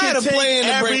plane. If I had a plane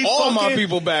to bring all my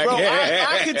people back. Bro,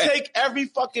 I could take every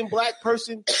fucking black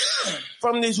person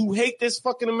from this who hate this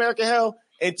fucking America hell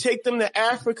and take them to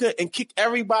Africa and kick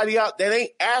everybody out that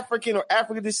ain't African or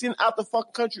African descent out the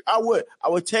fucking country. I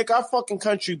would take our fucking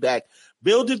country back.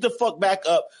 Build it the fuck back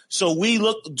up so we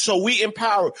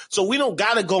empower. So we don't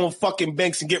gotta go in fucking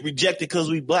banks and get rejected because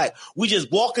we black. We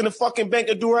just walk in the fucking bank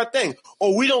and do our thing.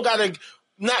 Or we don't gotta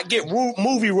not get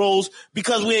movie roles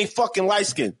because we ain't fucking light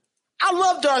skinned. I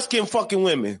love dark skinned fucking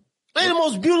women. They're the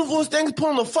most beautiful things put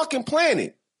on the fucking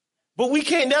planet. But we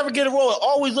can't never get a role.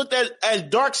 Always looked at as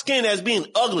dark skin as being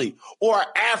ugly. Or our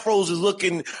afros is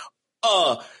looking,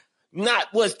 not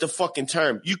what's the fucking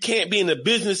term? You can't be in a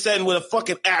business setting with a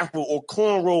fucking afro or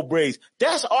cornrow braids.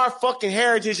 That's our fucking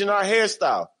heritage and our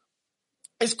hairstyle.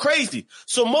 It's crazy.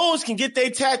 Samoans can get their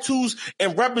tattoos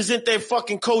and represent their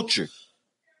fucking culture.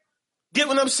 Get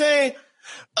what I'm saying?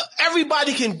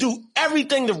 Everybody can do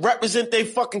everything to represent their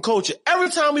fucking culture. Every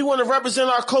time we want to represent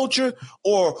our culture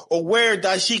or wear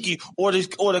dashiki or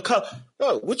the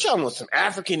color, what y'all want? Some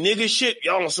African nigga shit?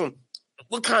 Y'all want some?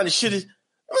 What kind of shit is?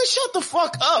 Man, shut the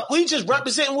fuck up. We just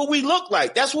representing what we look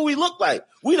like. That's what we look like.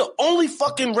 We the only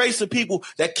fucking race of people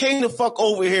that came the fuck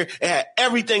over here and had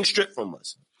everything stripped from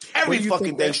us. Every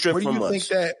fucking thing stripped from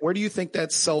us. Where do you think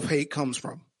that self-hate comes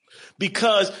from?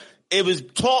 Because it was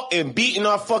taught and beaten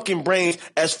our fucking brains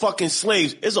as fucking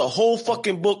slaves. There's a whole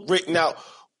fucking book written out.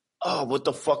 Oh, what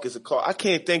the fuck is it called? I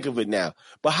can't think of it now.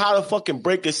 But how to fucking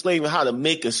break a slave and how to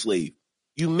make a slave.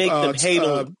 You make them hate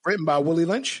on. Written by Willie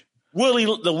Lynch? Willie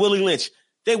Lynch.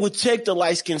 They would take the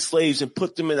light-skinned slaves and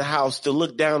put them in the house to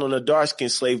look down on the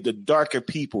dark-skinned slave, the darker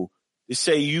people, to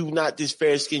say, you not this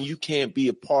fair skin, you can't be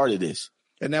a part of this.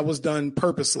 And that was done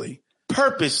purposely?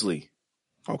 Purposely.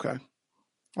 Okay.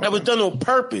 That was done on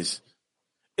purpose.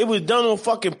 It was done on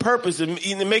fucking purpose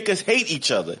to make us hate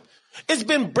each other. It's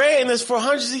been bred in us for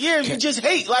hundreds of years. We just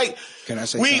hate. Like, can I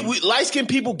say something? We light-skinned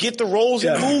people get the roles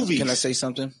in movies. Can I say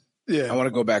something? Yeah. I want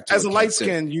to go back to as a light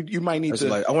skin, you might need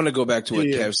to. I want to go back to what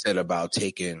Kev said about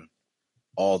taking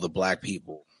all the black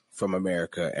people from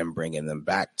America and bringing them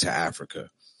back to Africa.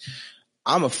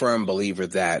 I'm a firm believer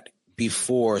that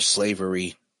before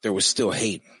slavery, there was still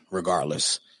hate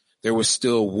regardless. There was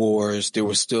still wars. There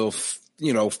was still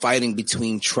fighting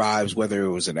between tribes, whether it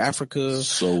was in Africa,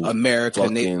 America.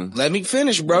 Fucking... Let me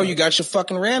finish, bro. You got your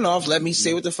fucking rant off. Let me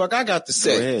say what the fuck I got to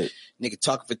say. Go ahead. Nigga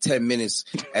talking for 10 minutes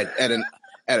at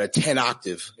a 10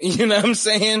 octave. You know what I'm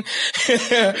saying?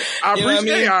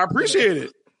 I appreciate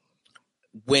it.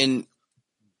 When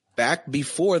back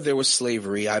before there was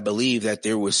slavery, I believe that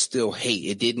there was still hate.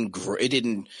 It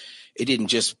didn't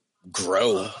just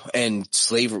grow and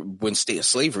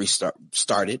slavery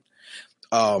started.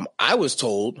 I was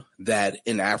told that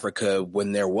in Africa,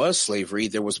 when there was slavery,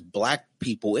 there was black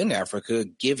people in Africa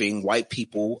giving white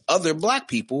people other black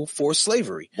people for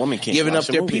slavery, giving up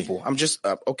their people. I'm just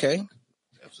okay,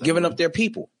 giving up their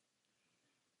people.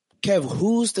 Kev,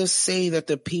 who's to say that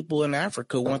the people in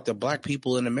Africa want the black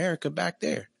people in America back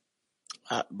there?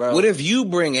 Bro. What if you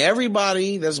bring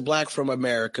everybody that's black from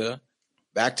America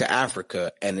back to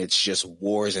Africa and it's just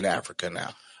wars in Africa now?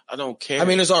 I don't care. I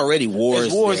mean, there's already wars.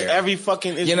 It's wars there. every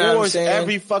fucking. It's wars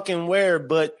every fucking where.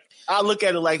 But I look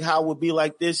at it like how it would be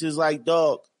like this is like,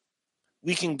 dog.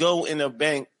 We can go in a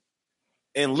bank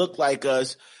and look like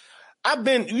us.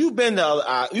 You've been to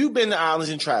islands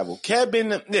and travel. Kev been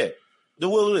there. The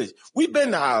wilderness. We've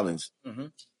been to islands. Mm-hmm.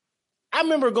 I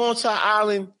remember going to an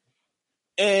island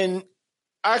and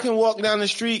I can walk down the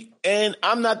street and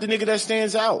I'm not the nigga that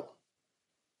stands out.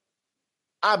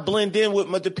 I blend in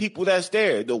with the people that's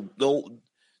there.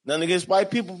 None against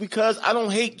white people because I don't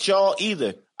hate y'all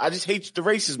either. I just hate the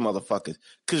racist motherfuckers.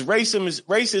 Because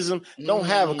racism don't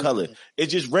have a color.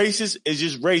 It's just racist. It's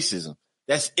just racism.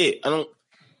 That's it.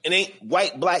 It ain't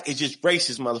white, black. It's just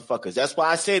racist motherfuckers. That's why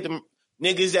I said them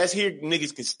niggas that's here,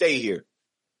 niggas can stay here.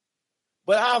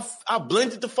 But I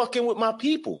blended the fuck in with my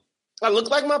people. I look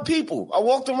like my people. I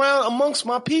walked around amongst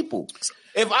my people.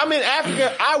 If I'm in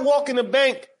Africa, I walk in the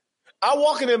bank.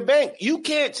 You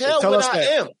can't tell what I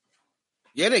am.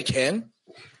 Yeah, they can.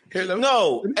 Here,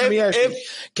 no, let me ask you.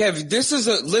 Kev, this is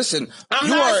listen.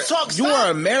 You are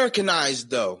Americanized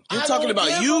though. You're talking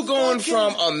about you going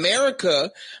from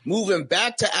America, moving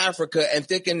back to Africa, and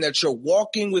thinking that you're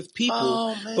walking with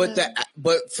people.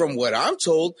 But from what I'm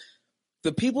told,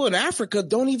 the people in Africa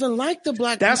don't even like the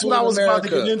black people. That's what I was America. about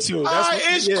to get into.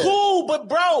 It's cool, but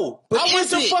bro, I went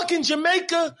to fucking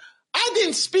Jamaica. I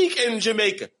didn't speak in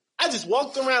Jamaica. I just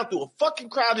walked around through a fucking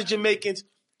crowd of Jamaicans.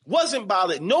 Wasn't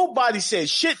bothered. Nobody said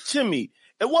shit to me.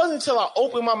 It wasn't until I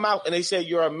opened my mouth and they said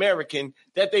you're American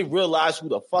that they realized who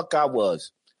the fuck I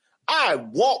was. I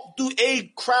walked through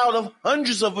a crowd of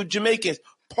hundreds of Jamaicans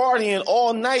partying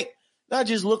all night. And I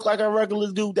just looked like a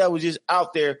regular dude that was just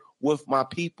out there with my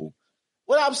people.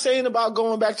 What I'm saying about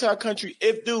going back to our country,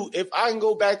 if I can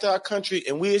go back to our country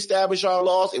and we establish our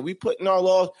laws and we put in our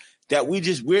laws that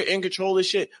we're in control of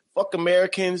shit, fuck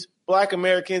Americans, Black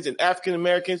Americans and African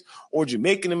Americans or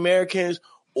Jamaican Americans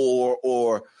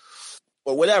or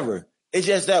whatever. It's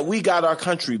just that we got our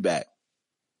country back.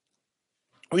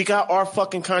 We got our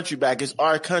fucking country back. It's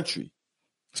our country.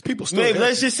 It's people still.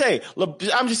 Let's just say,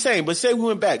 I'm just saying, but say we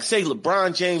went back. Say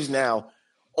LeBron James now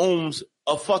owns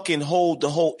the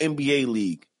whole NBA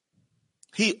league.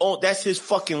 That's his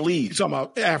fucking league. You're talking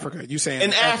about Africa. You saying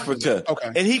in Africa.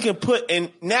 Okay. And he can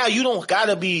now you don't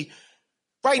gotta be.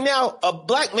 Right now, a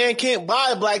black man can't buy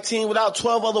a black team without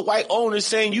 12 other white owners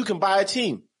saying you can buy a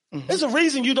team. Mm-hmm. There's a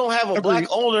reason you don't have a black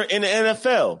owner in the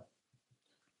NFL.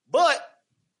 But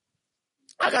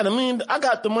I got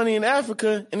the money in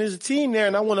Africa and there's a team there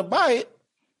and I want to buy it.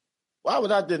 Why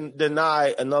would I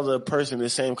deny another person the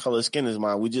same color skin as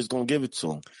mine? We're just gonna give it to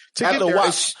them. How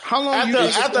long you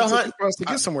take for us to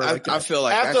get somewhere like that? I feel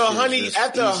like after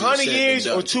 100 years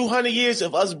or 200 years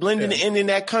of us blending in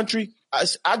that country,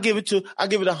 I give it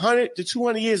 100 to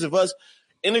 200 years of us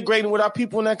integrating with our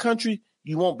people in that country.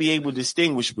 You won't be able to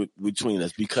distinguish between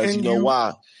us because you know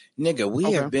why, nigga.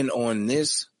 We have been on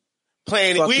this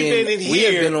planet. We've been in here. We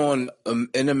have been on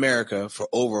in America for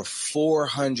over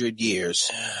 400 years,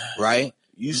 right?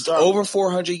 Over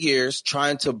 400 years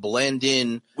trying to blend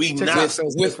in with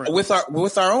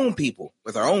our own people.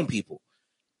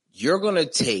 You're gonna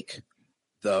take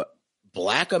the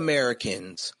Black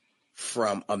Americans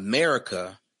from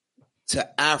America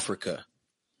to Africa,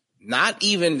 not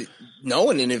even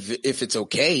knowing if it's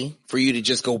okay for you to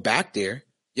just go back there.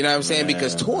 You know what I'm saying?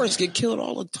 Because tourists get killed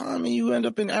all the time and you end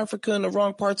up in Africa, in the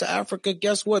wrong parts of Africa.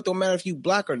 Guess what? Don't matter if you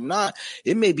black or not.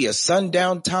 It may be a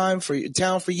sundown town for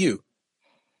you.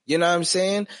 You know what I'm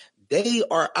saying? They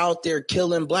are out there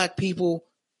killing black people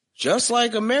just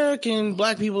like American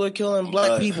black people are killing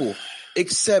black people,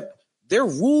 except Their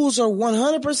rules are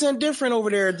 100% different over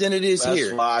there than it is here.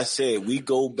 That's why I said we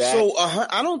go back. So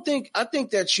I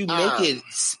think that you make it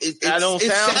sounds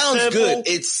simple, good.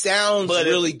 It sounds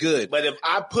really good. But if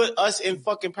I put us in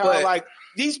fucking power, like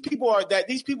these people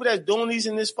that's doing these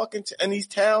in this fucking in these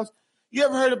towns. You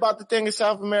ever heard about the thing in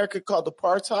South America called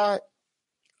apartheid?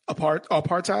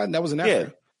 Apartheid? That was in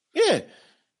Africa. Yeah.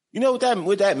 You know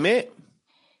what that meant?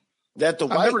 That the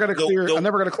white I never got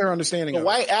a clear understanding. The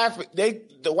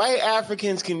white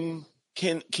Africans can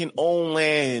own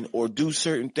land or do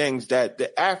certain things that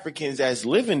the Africans that's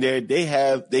living there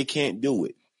they can't do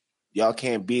it. Y'all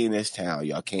can't be in this town.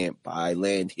 Y'all can't buy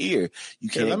land here. You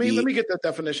can't. Let me get that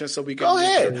definition so we can go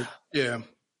ahead. Yeah.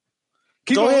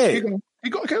 Go ahead.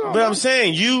 Keep going. But I'm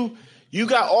saying you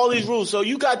got all these rules. So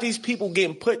you got these people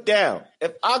getting put down.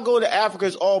 If I go to Africa,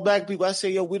 it's all black people. I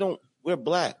say, yo, we're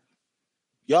black.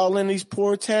 Y'all in these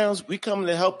poor towns, we coming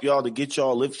to help y'all to get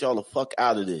y'all, lift y'all the fuck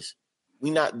out of this. We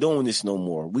not doing this no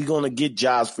more. We going to get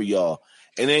jobs for y'all.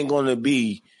 It ain't going to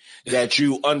be that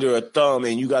you under a thumb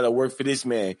and you got to work for this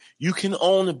man. You can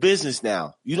own a business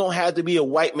now. You don't have to be a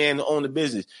white man to own a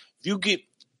business. If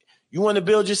you want to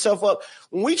build yourself up.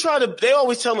 When they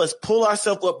always tell us pull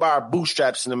ourselves up by our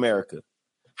bootstraps in America.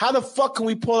 How the fuck can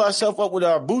we pull ourselves up with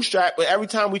our bootstrap? But every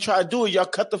time we try to do it, y'all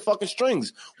cut the fucking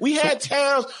strings. We had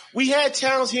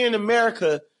towns here in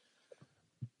America.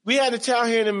 We had a town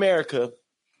here in America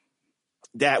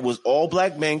that was all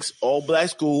black banks, all black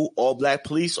school, all black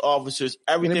police officers.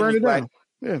 Everything was black.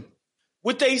 Yeah.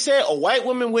 What they said, a white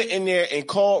woman went in there and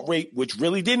called rape, which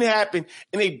really didn't happen,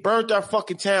 and they burnt our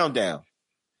fucking town down.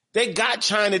 They got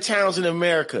Chinatowns in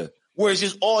America where it's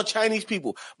just all Chinese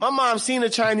people. My mom seen a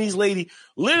Chinese lady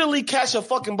literally catch a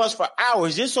fucking bus for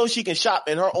hours just so she can shop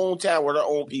in her own town with her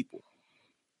own people.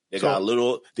 They got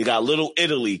little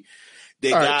Italy.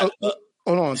 Hold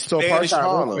on. So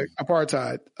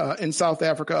apartheid. In South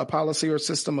Africa, a policy or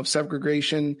system of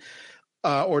segregation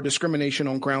or discrimination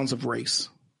on grounds of race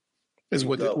is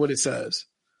what it says.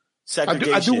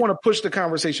 I do want to push the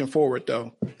conversation forward,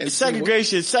 though. It's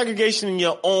segregation in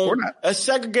your own. A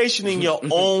segregation in your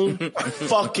own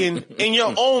fucking in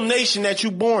your own nation that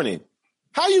you born in.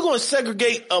 How you gonna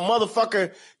segregate a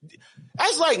motherfucker?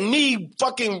 That's like me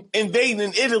fucking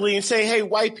invading Italy and saying, "Hey,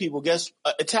 white people, guess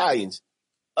Italians,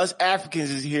 us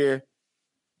Africans is here.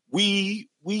 We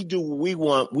do what we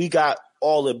want. We got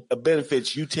all the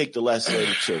benefits. You take the less of the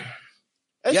shit."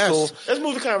 That's cool. Let's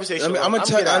move the conversation.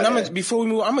 Before we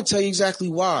move, I'm gonna tell you exactly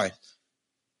why.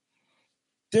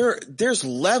 There's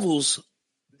levels.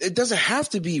 It doesn't have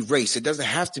to be race. It doesn't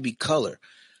have to be color.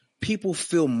 People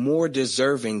feel more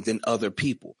deserving than other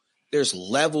people. There's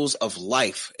levels of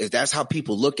life. That's how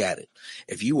people look at it.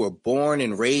 If you were born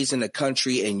and raised in a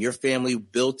country and your family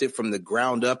built it from the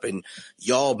ground up and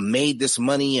y'all made this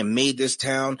money and made this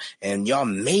town and y'all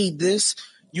made this,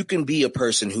 you can be a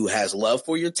person who has love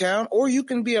for your town, or you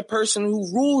can be a person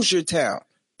who rules your town.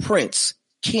 Prince,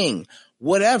 king,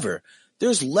 whatever.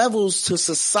 There's levels to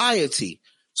society.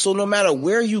 So no matter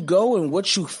where you go and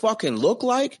what you fucking look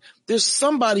like, there's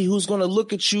somebody who's going to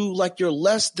look at you like you're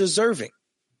less deserving,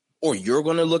 or you're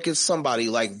going to look at somebody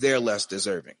like they're less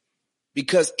deserving.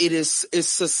 Because it's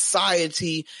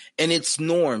society and its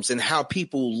norms and how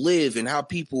people live and how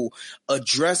people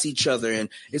address each other. And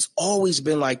it's always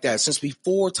been like that since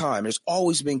before time. There's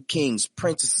always been kings,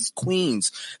 princesses,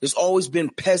 queens. There's always been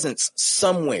peasants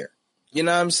somewhere. You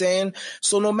know what I'm saying?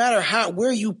 So no matter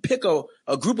where you pick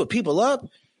a group of people up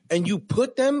and you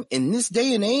put them in this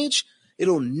day and age,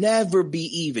 it'll never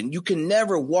be even. You can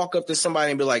never walk up to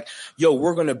somebody and be like, yo,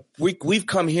 we've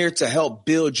come here to help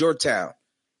build your town.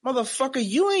 Motherfucker,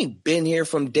 you ain't been here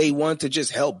from day one to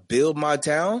just help build my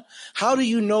town. How do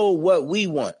you know what we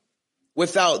want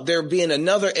without there being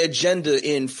another agenda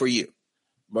in for you?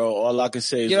 Bro, all I can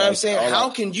say is, you know what I'm saying? How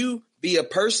can you be a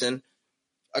person,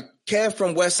 a Kev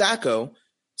from West Saco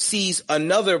sees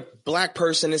another black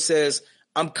person and says,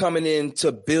 I'm coming in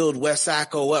to build West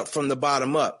Saco up from the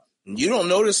bottom up. You don't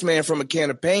know this man from a can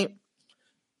of paint.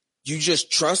 You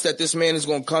just trust that this man is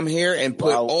going to come here and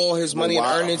put all his money and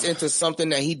earnings into something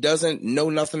that he doesn't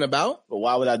know nothing about? But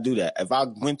why would I do that? If I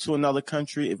went to another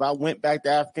country, if I went back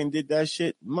to Africa and did that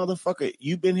shit, motherfucker,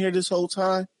 you been here this whole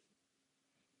time?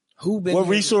 What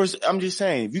resource? I'm just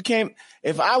saying,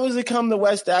 if I was to come to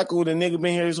West Africa with a nigga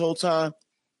been here this whole time,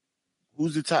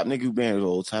 who's the top nigga who been here the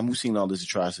whole time? Who's seen all these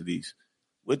atrocities?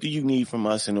 What do you need from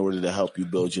us in order to help you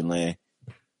build your land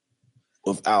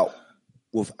without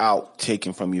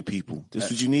taking from your people? This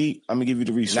is what you need? I'm going to give you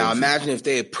the resources. Now imagine if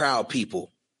they had proud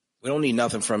people We don't need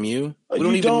nothing from you. We You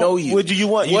don't even know you. What do you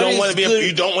want? You What don't is want to be. good-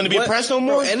 You don't want to be what- oppressed no Bro,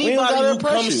 more. We ain't anybody gotta who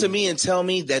oppress comes you. to me and tell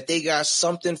me that they got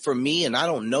something for me and I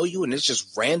don't know you and it's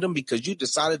just random because you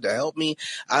decided to help me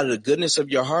out of the goodness of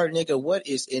your heart, nigga, what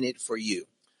is in it for you?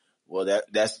 Well,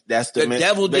 that's The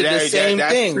devil did the same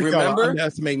thing. Remember?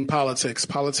 Underestimating politics.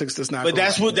 Politics does not. But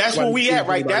that's where we at,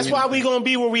 right? That's why we gonna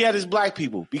be where we at as black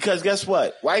people. Because guess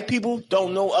what? White people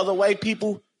don't know other white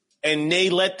people, and they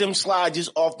let them slide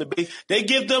just off the base. They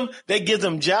give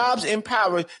them jobs and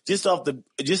power just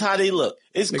how they look.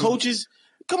 It's coaches.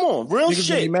 Come on, real niggas shit.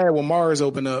 Gonna be mad when Mars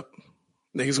open up.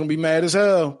 Niggas gonna be mad as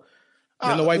hell.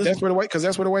 Then that's where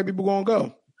the white people gonna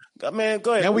go. Man,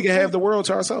 go ahead. Now we can have the world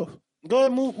to ourselves. Go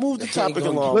ahead, move the topic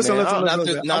along. Listen, man.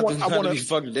 listen. I want to be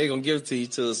fucked. They gonna give it to you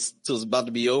till it's about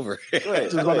to be over.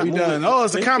 It's about to be done. Oh,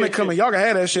 it's a comic coming. Y'all can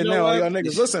have that shit now, y'all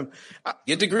niggas. Listen,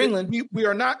 get to Greenland. We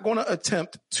are not going to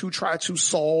attempt to try to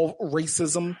solve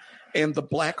racism and the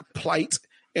black plight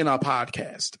in our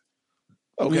podcast.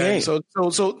 Okay, so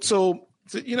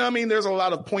you know what I mean? There's a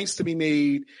lot of points to be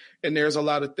made, and there's a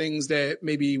lot of things that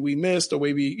maybe we missed, or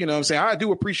maybe, you know what I'm saying?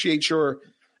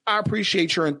 I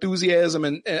appreciate your enthusiasm,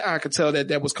 and I could tell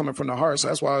that was coming from the heart. So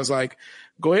that's why I was like,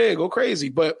 go ahead, go crazy.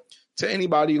 But to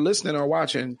anybody listening or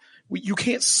watching, you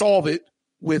can't solve it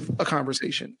with a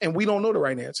conversation, and we don't know the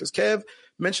right answers. Kev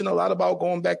mentioned a lot about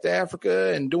going back to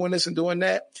Africa and doing this and doing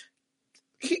that.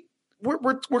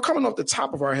 We're coming off the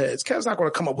top of our heads. Kev's not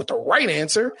going to come up with the right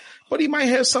answer, but he might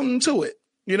have something to it.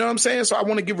 You know what I'm saying? So I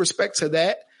want to give respect to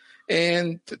that.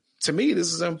 And to me,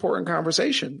 this is an important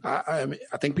conversation. I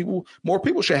think more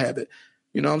people should have it.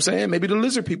 You know what I'm saying? Maybe the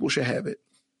lizard people should have it.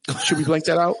 Should we blank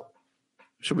that out?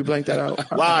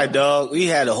 Why, dog? We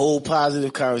had a whole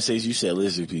positive conversation. You said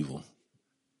lizard people.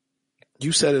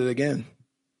 You said it again.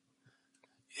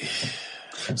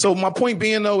 So my point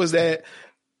being, though, is that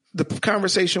the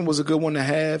conversation was a good one to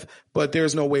have, but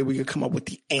there's no way we could come up with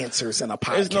the answers in a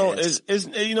podcast.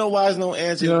 You know why there's no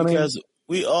answer? You know because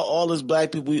we all as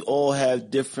black people, we all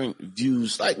have different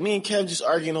views. Like me and Kev just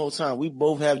arguing the whole time. We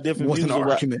both have different views. An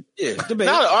argument. Yeah, debate.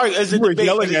 Not an argument. It's a debate.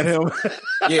 Yelling at him.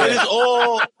 Yeah, it's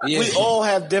all. Yeah. We all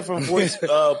have different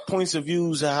points of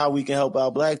views of how we can help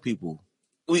out black people.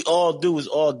 We all do. It's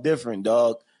all different,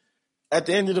 dog. At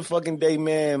the end of the fucking day,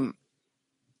 man,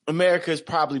 America is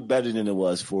probably better than it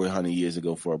was 400 years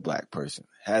ago for a black person.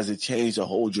 Has it changed a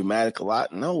whole dramatic a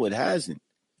lot? No, it hasn't.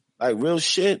 Like real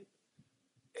shit.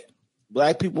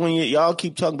 Black people, when y'all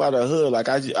keep talking about our hood, like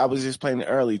I was just playing it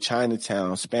early,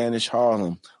 Chinatown, Spanish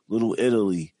Harlem, Little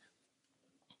Italy.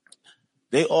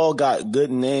 They all got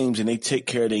good names and they take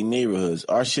care of their neighborhoods.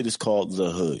 Our shit is called the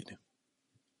hood.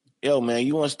 Yo, man,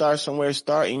 you want to start somewhere,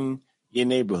 start in your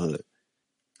neighborhood.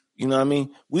 You know what I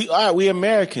mean? We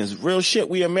Americans, real shit,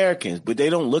 we Americans, but they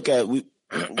don't look at, we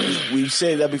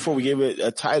said that before, we gave it a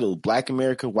title, Black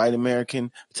American, White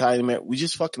American, Italian American, we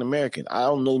just fucking American. I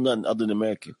don't know nothing other than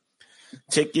American.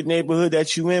 Take your neighborhood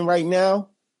that you in right now,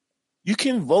 you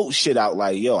can vote shit out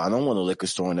like, yo, I don't want a liquor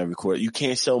store in every quarter. You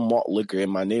can't sell malt liquor in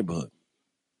my neighborhood.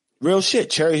 Real shit,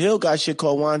 Cherry Hill got shit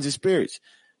called Wines and Spirits.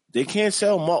 They can't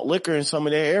sell malt liquor in some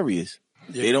of their areas.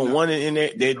 Yeah, they don't want it in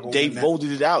there. They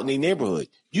voted it out in their neighborhood.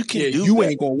 You can do you that.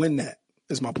 Ain't gonna win that.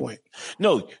 Is my point.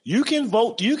 No, you can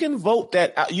vote. You can vote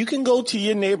that out. You can go to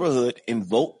your neighborhood and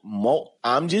vote malt.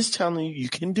 I'm just telling you, you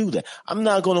can do that. I'm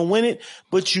not going to win it,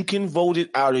 but you can vote it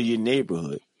out of your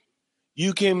neighborhood.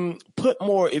 You can put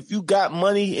more if you got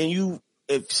money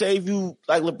and say you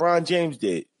like LeBron James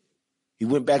did. He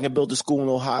went back and built a school in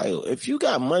Ohio. If you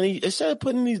got money, instead of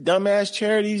putting these dumbass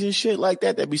charities and shit like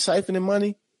that be siphoning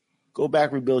money, go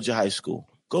back, rebuild your high school.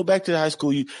 Go back to the high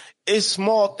school. It's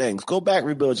small things. Go back,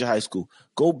 rebuild your high school.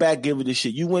 Go back, give it a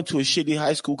shit. You went to a shitty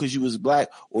high school because you was black,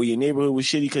 or your neighborhood was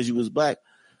shitty because you was black.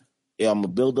 Yeah, I'm going to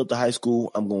build up the high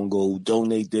school. I'm going to go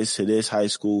donate this to this high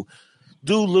school.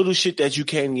 Do little shit that you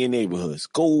can in your neighborhoods.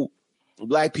 Go,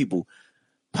 black people.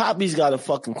 Poppy's got a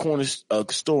fucking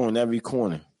store in every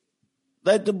corner.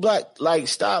 Let the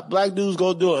stop black dudes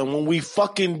go do it. And when we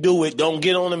fucking do it, don't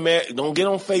get on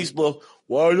Facebook.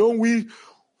 Why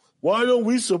don't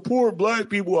we support black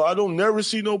people? I don't never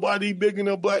see nobody bigging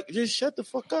up black. Just shut the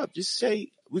fuck up. Just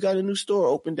say, we got a new store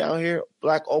open down here.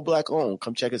 All black owned.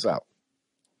 Come check us out.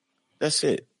 That's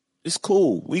it. It's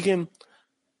cool. We can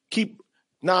keep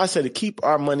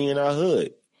our money in our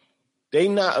hood.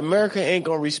 America ain't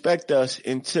going to respect us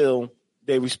until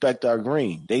they respect our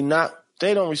green. They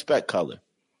don't respect color.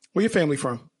 Where your family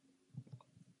from?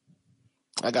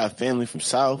 I got family from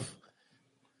South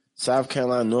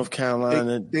Carolina, North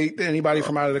Carolina. Anybody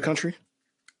from out of the country?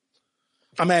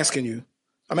 I'm asking you.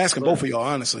 I'm asking both of y'all,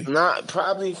 honestly. Not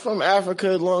probably from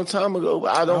Africa a long time ago,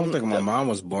 but I don't think my mom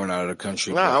was born out of the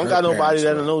country. Nah, I don't got nobody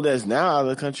that I know that's now out of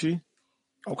the country.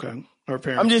 Okay. Her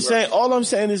parents. I'm just saying, all I'm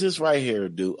saying is this right here,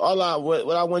 dude.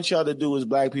 What I want y'all to do is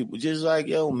black people, just like,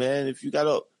 yo, man, if you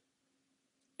got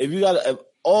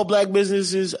all black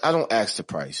businesses, I don't ask the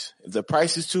price. If the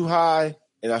price is too high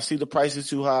and I see the price is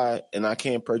too high and I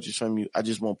can't purchase from you, I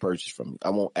just won't purchase from you.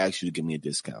 I won't ask you to give me a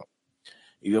discount.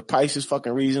 If your price is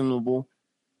fucking reasonable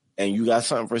and you got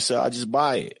something for sale, I just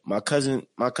buy it. My cousin,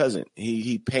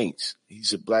 he paints.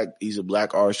 He's a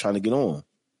black artist trying to get on.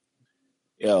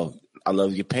 Yo, I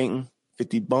love your painting.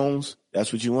 50 bones.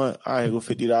 That's what you want? All right, go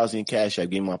 $50 in cash. I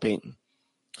give my painting.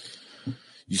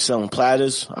 You selling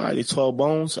platters? All right, they 12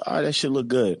 bones. All right, that shit look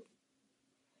good.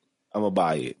 I'm gonna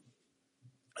buy it.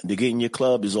 To get in your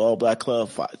club is all black club,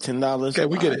 $10. Okay,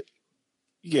 we get it.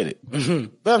 You get it.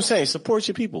 Mm-hmm. But I'm saying, support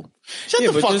your people. Shut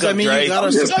the fuck up, I mean, Dre. You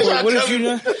gotta support. What if you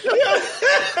not?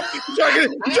 trying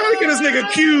to get this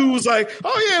nigga cues like,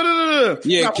 oh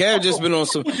yeah, yeah. Kev just been on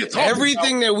some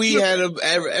everything that we had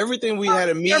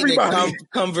a meeting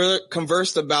and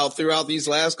conversed about throughout these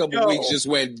last couple of weeks just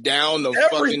went down the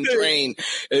fucking drain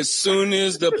as soon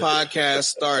as the podcast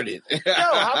started. Yo,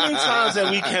 how many times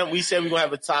have we said we gonna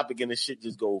have a topic and the shit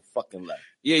just go fucking left?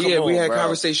 Yeah, we had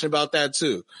conversation about that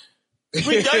too.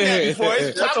 We done that before.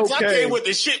 That's okay. With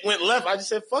the shit went left, I just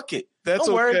said fuck it. That's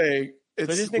Don't okay. Worry. But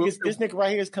this nigga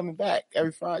right here is coming back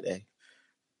every Friday.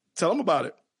 Tell him about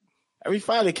it. Every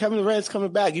Friday, Kevin Durant's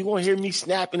coming back. You gonna hear me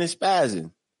snapping and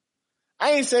spazzing.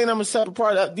 I ain't saying I'm a separate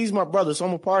part of that. These are my brothers, so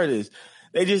I'm a part of this.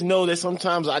 They just know that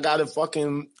sometimes I gotta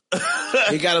fucking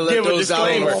you gotta let those out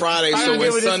on a Friday so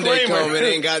when Sunday come it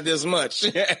ain't got this much.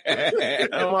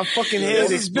 My fucking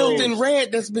head is built-in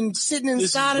rant that's been sitting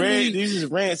inside of me. These is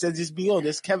rants that just be on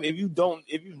this Kevin. If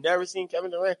you've never seen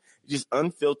Kevin Durant, just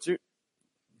unfiltered.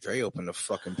 Dre opened the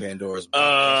fucking Pandora's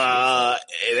box.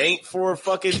 It ain't for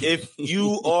fucking if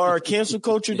you are cancel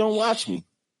culture, don't watch me.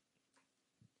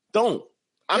 Don't.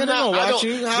 I'm not gonna watch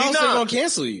you. How else they gonna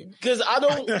cancel you? Because I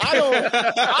don't. That's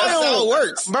how it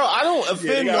works, bro. I don't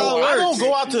offend nobody. I don't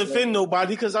go out to offend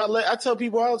nobody because I tell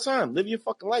people all the time, live your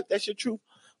fucking life. That's your truth.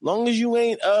 Long as you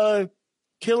ain't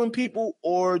killing people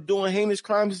or doing heinous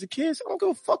crimes as a kid, I don't give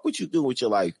a fuck what you do with your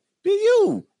life. Be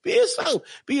you. Be yourself.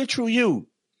 Be a true you.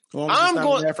 Well, I'm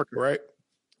going to Africa, right?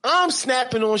 I'm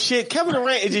snapping on shit. Kevin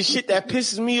Durant is just shit that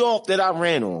pisses me off that I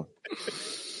ran on.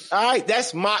 All right,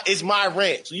 it's my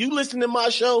rant. So you listen to my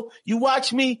show, you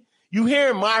watch me, you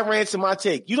hearing my rants and my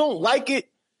take. You don't like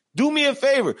it? Do me a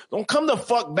favor. Don't come the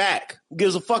fuck back. Who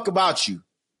gives a fuck about you?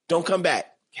 Don't come back.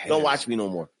 Don't watch me no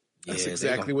more. That's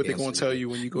exactly what they're going to tell you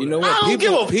when you go. You know what?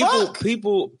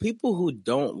 People who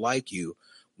don't like you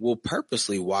will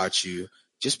purposely watch you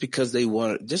just because they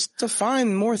want just to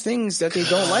find more things that they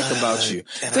don't like about you.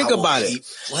 Think about it.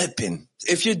 Flipping.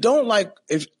 If you don't like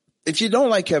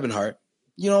Kevin Hart,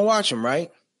 you don't watch him,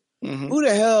 right? Mm-hmm. Who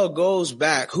the hell goes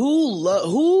back?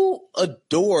 Who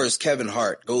adores Kevin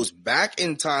Hart? Goes back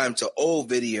in time to old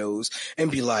videos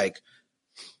and be like,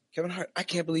 Kevin Hart, I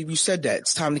can't believe you said that.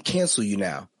 It's time to cancel you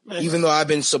now. Even though I've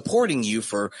been supporting you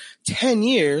for 10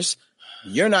 years,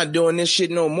 you're not doing this shit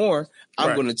no more.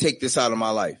 I'm going to take this out of my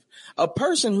life. A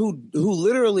person who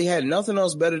literally had nothing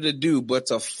else better to do but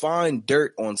to find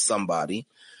dirt on somebody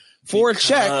for a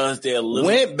check,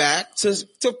 went back to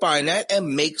find that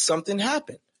and make something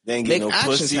happen. They ain't get no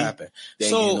actions pussy. Happen. They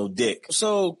ain't get no dick.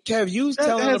 So, Kev, you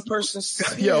telling the person,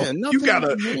 you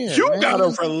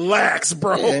gotta relax,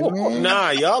 bro. Yeah,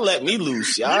 nah, y'all let me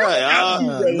loose.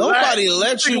 Nobody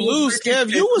let you loose,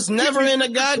 Kev. You was never in a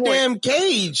goddamn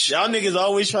cage. Y'all niggas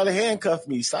always try to handcuff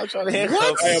me. Stop trying to handcuff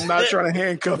me. I am not trying to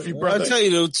handcuff you, brother. I tell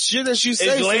you, the shit that you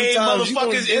say lame sometimes,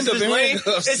 motherfuckers.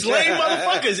 It's lame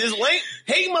motherfuckers. It's lame.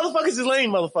 Hate motherfuckers is lame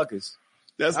motherfuckers.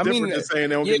 That's different than saying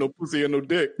they don't get no pussy and no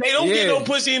dick. They don't get no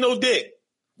pussy and no dick.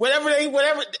 Whatever,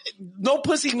 no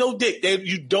pussy, no dick.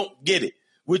 You don't get it.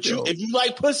 If you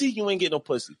like pussy, you ain't get no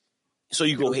pussy. So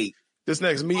you go hate. This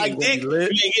next meeting like dick, you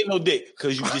ain't get no dick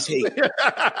because you just hate.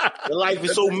 Your life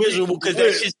is so miserable because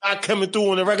that shit's not coming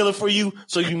through on the regular for you,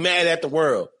 so you mad at the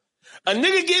world. A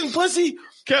nigga getting pussy.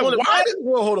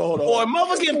 Hold on. Or a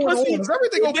mother getting pussy. Is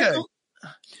everything okay?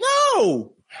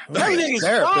 No. Everything is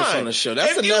fine. On the show.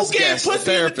 That's if you get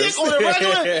pussy and dick on the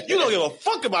regular, you don't give a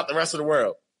fuck about the rest of the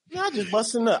world. Y'all just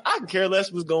busting up. I can care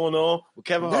less what's going on with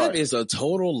Kevin Hart. That is a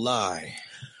total lie.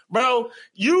 Bro,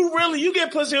 you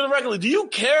get pussy on the regular. Do you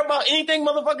care about anything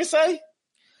motherfuckers say?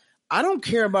 I don't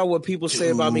care about what people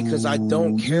say about me because I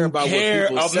don't care about what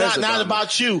people say about not me.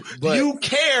 about you. But you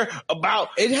care about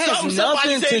it has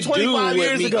nothing to do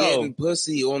with me getting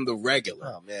pussy on the regular.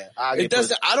 Oh man, it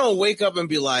doesn't. I don't wake up and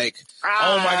be like,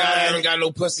 "Oh my god, I haven't got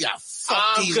no pussy. I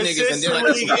fuck these niggas," and then I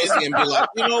get pussy and be like,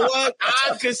 "You know what?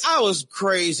 I was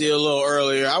crazy a little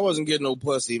earlier. I wasn't getting no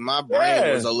pussy. My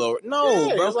brain was a little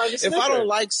bro. Like if I don't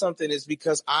like something, it's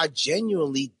because I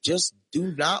genuinely just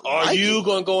do not. Are you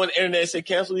gonna go on the internet and say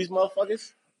cancel these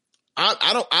motherfuckers?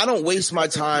 I don't waste my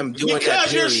time doing because that.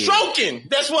 Because you're stroking.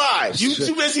 That's why. You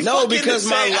too busy. No, because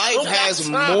my life has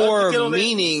more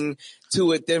meaning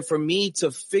to it than for me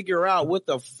to figure out what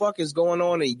the fuck is going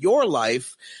on in your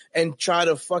life and try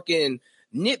to fucking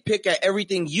nitpick at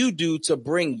everything you do to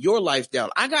bring your life down.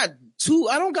 I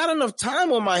don't got enough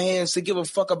time on my hands to give a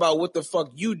fuck about what the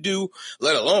fuck you do,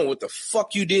 let alone what the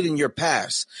fuck you did in your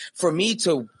past, for me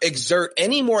to exert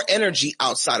any more energy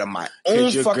outside of my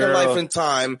own fucking life and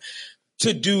time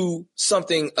to do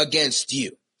something against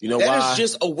you. You know why? That is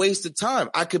just a waste of time.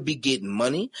 I could be getting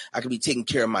money. I could be taking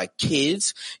care of my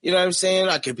kids. You know what I'm saying?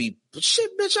 I could be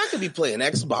playing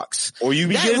Xbox. Or you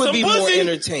be that would be pussy. More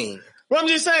entertaining. Well, I'm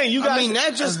just saying,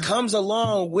 that just comes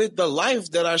along with the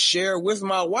life that I share with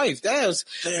my wife.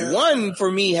 One for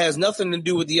me has nothing to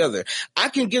do with the other. I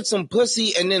can get some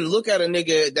pussy and then look at a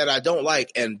nigga that I don't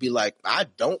like and be like, I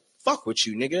don't fuck with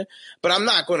you, nigga. But I'm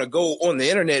not going to go on the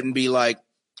internet and be like,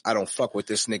 I don't fuck with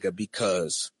this nigga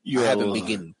because I haven't been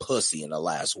getting pussy in the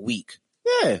last week.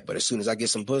 Yeah. But as soon as I get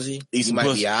some pussy, eat some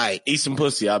pussy. Be all right. Eat some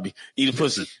pussy. I'll be eating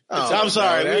pussy. I'm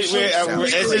sorry. It's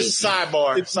just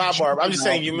sidebar. I'm just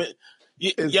saying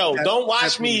don't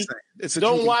watch me.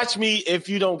 Don't watch me if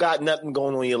you don't got nothing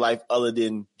going on in your life other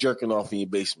than jerking off in your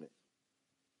basement.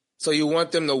 So you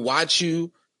want them to watch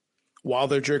you while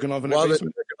they're jerking off in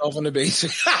the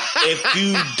basement?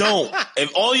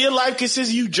 If all your life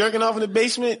consists of you jerking off in the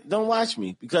basement, don't watch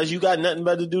me because you got nothing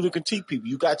better to do to critique people.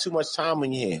 You got too much time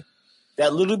on your hand.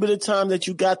 That little bit of time that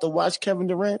you got to watch Kevin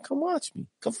Durant, come watch me.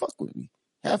 Come fuck with me.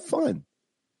 Have fun.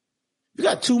 You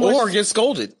got too much. Or get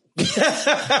scolded. Yeah.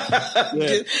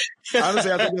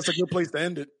 Honestly, I think that's a good place to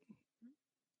end it.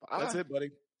 Bye. That's it,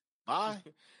 buddy. Bye.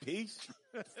 Peace.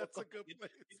 That's a good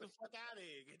place. Get the fuck out of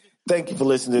here. Thank you for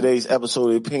listening to today's episode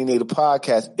of the Opinionated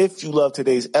Podcast. If you love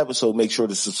today's episode, make sure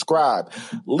to subscribe.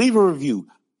 Leave a review.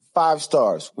 5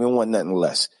 stars. We don't want nothing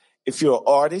less. If you're an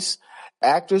artist,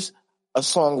 actress, a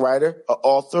songwriter, an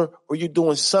author, or you're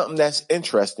doing something that's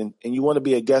interesting and you want to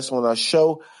be a guest on our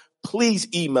show, please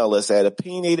email us at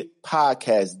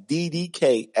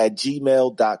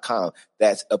opinionatedpodcastddk@gmail.com.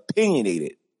 That's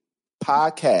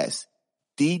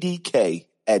opinionatedpodcastddk@gmail.com.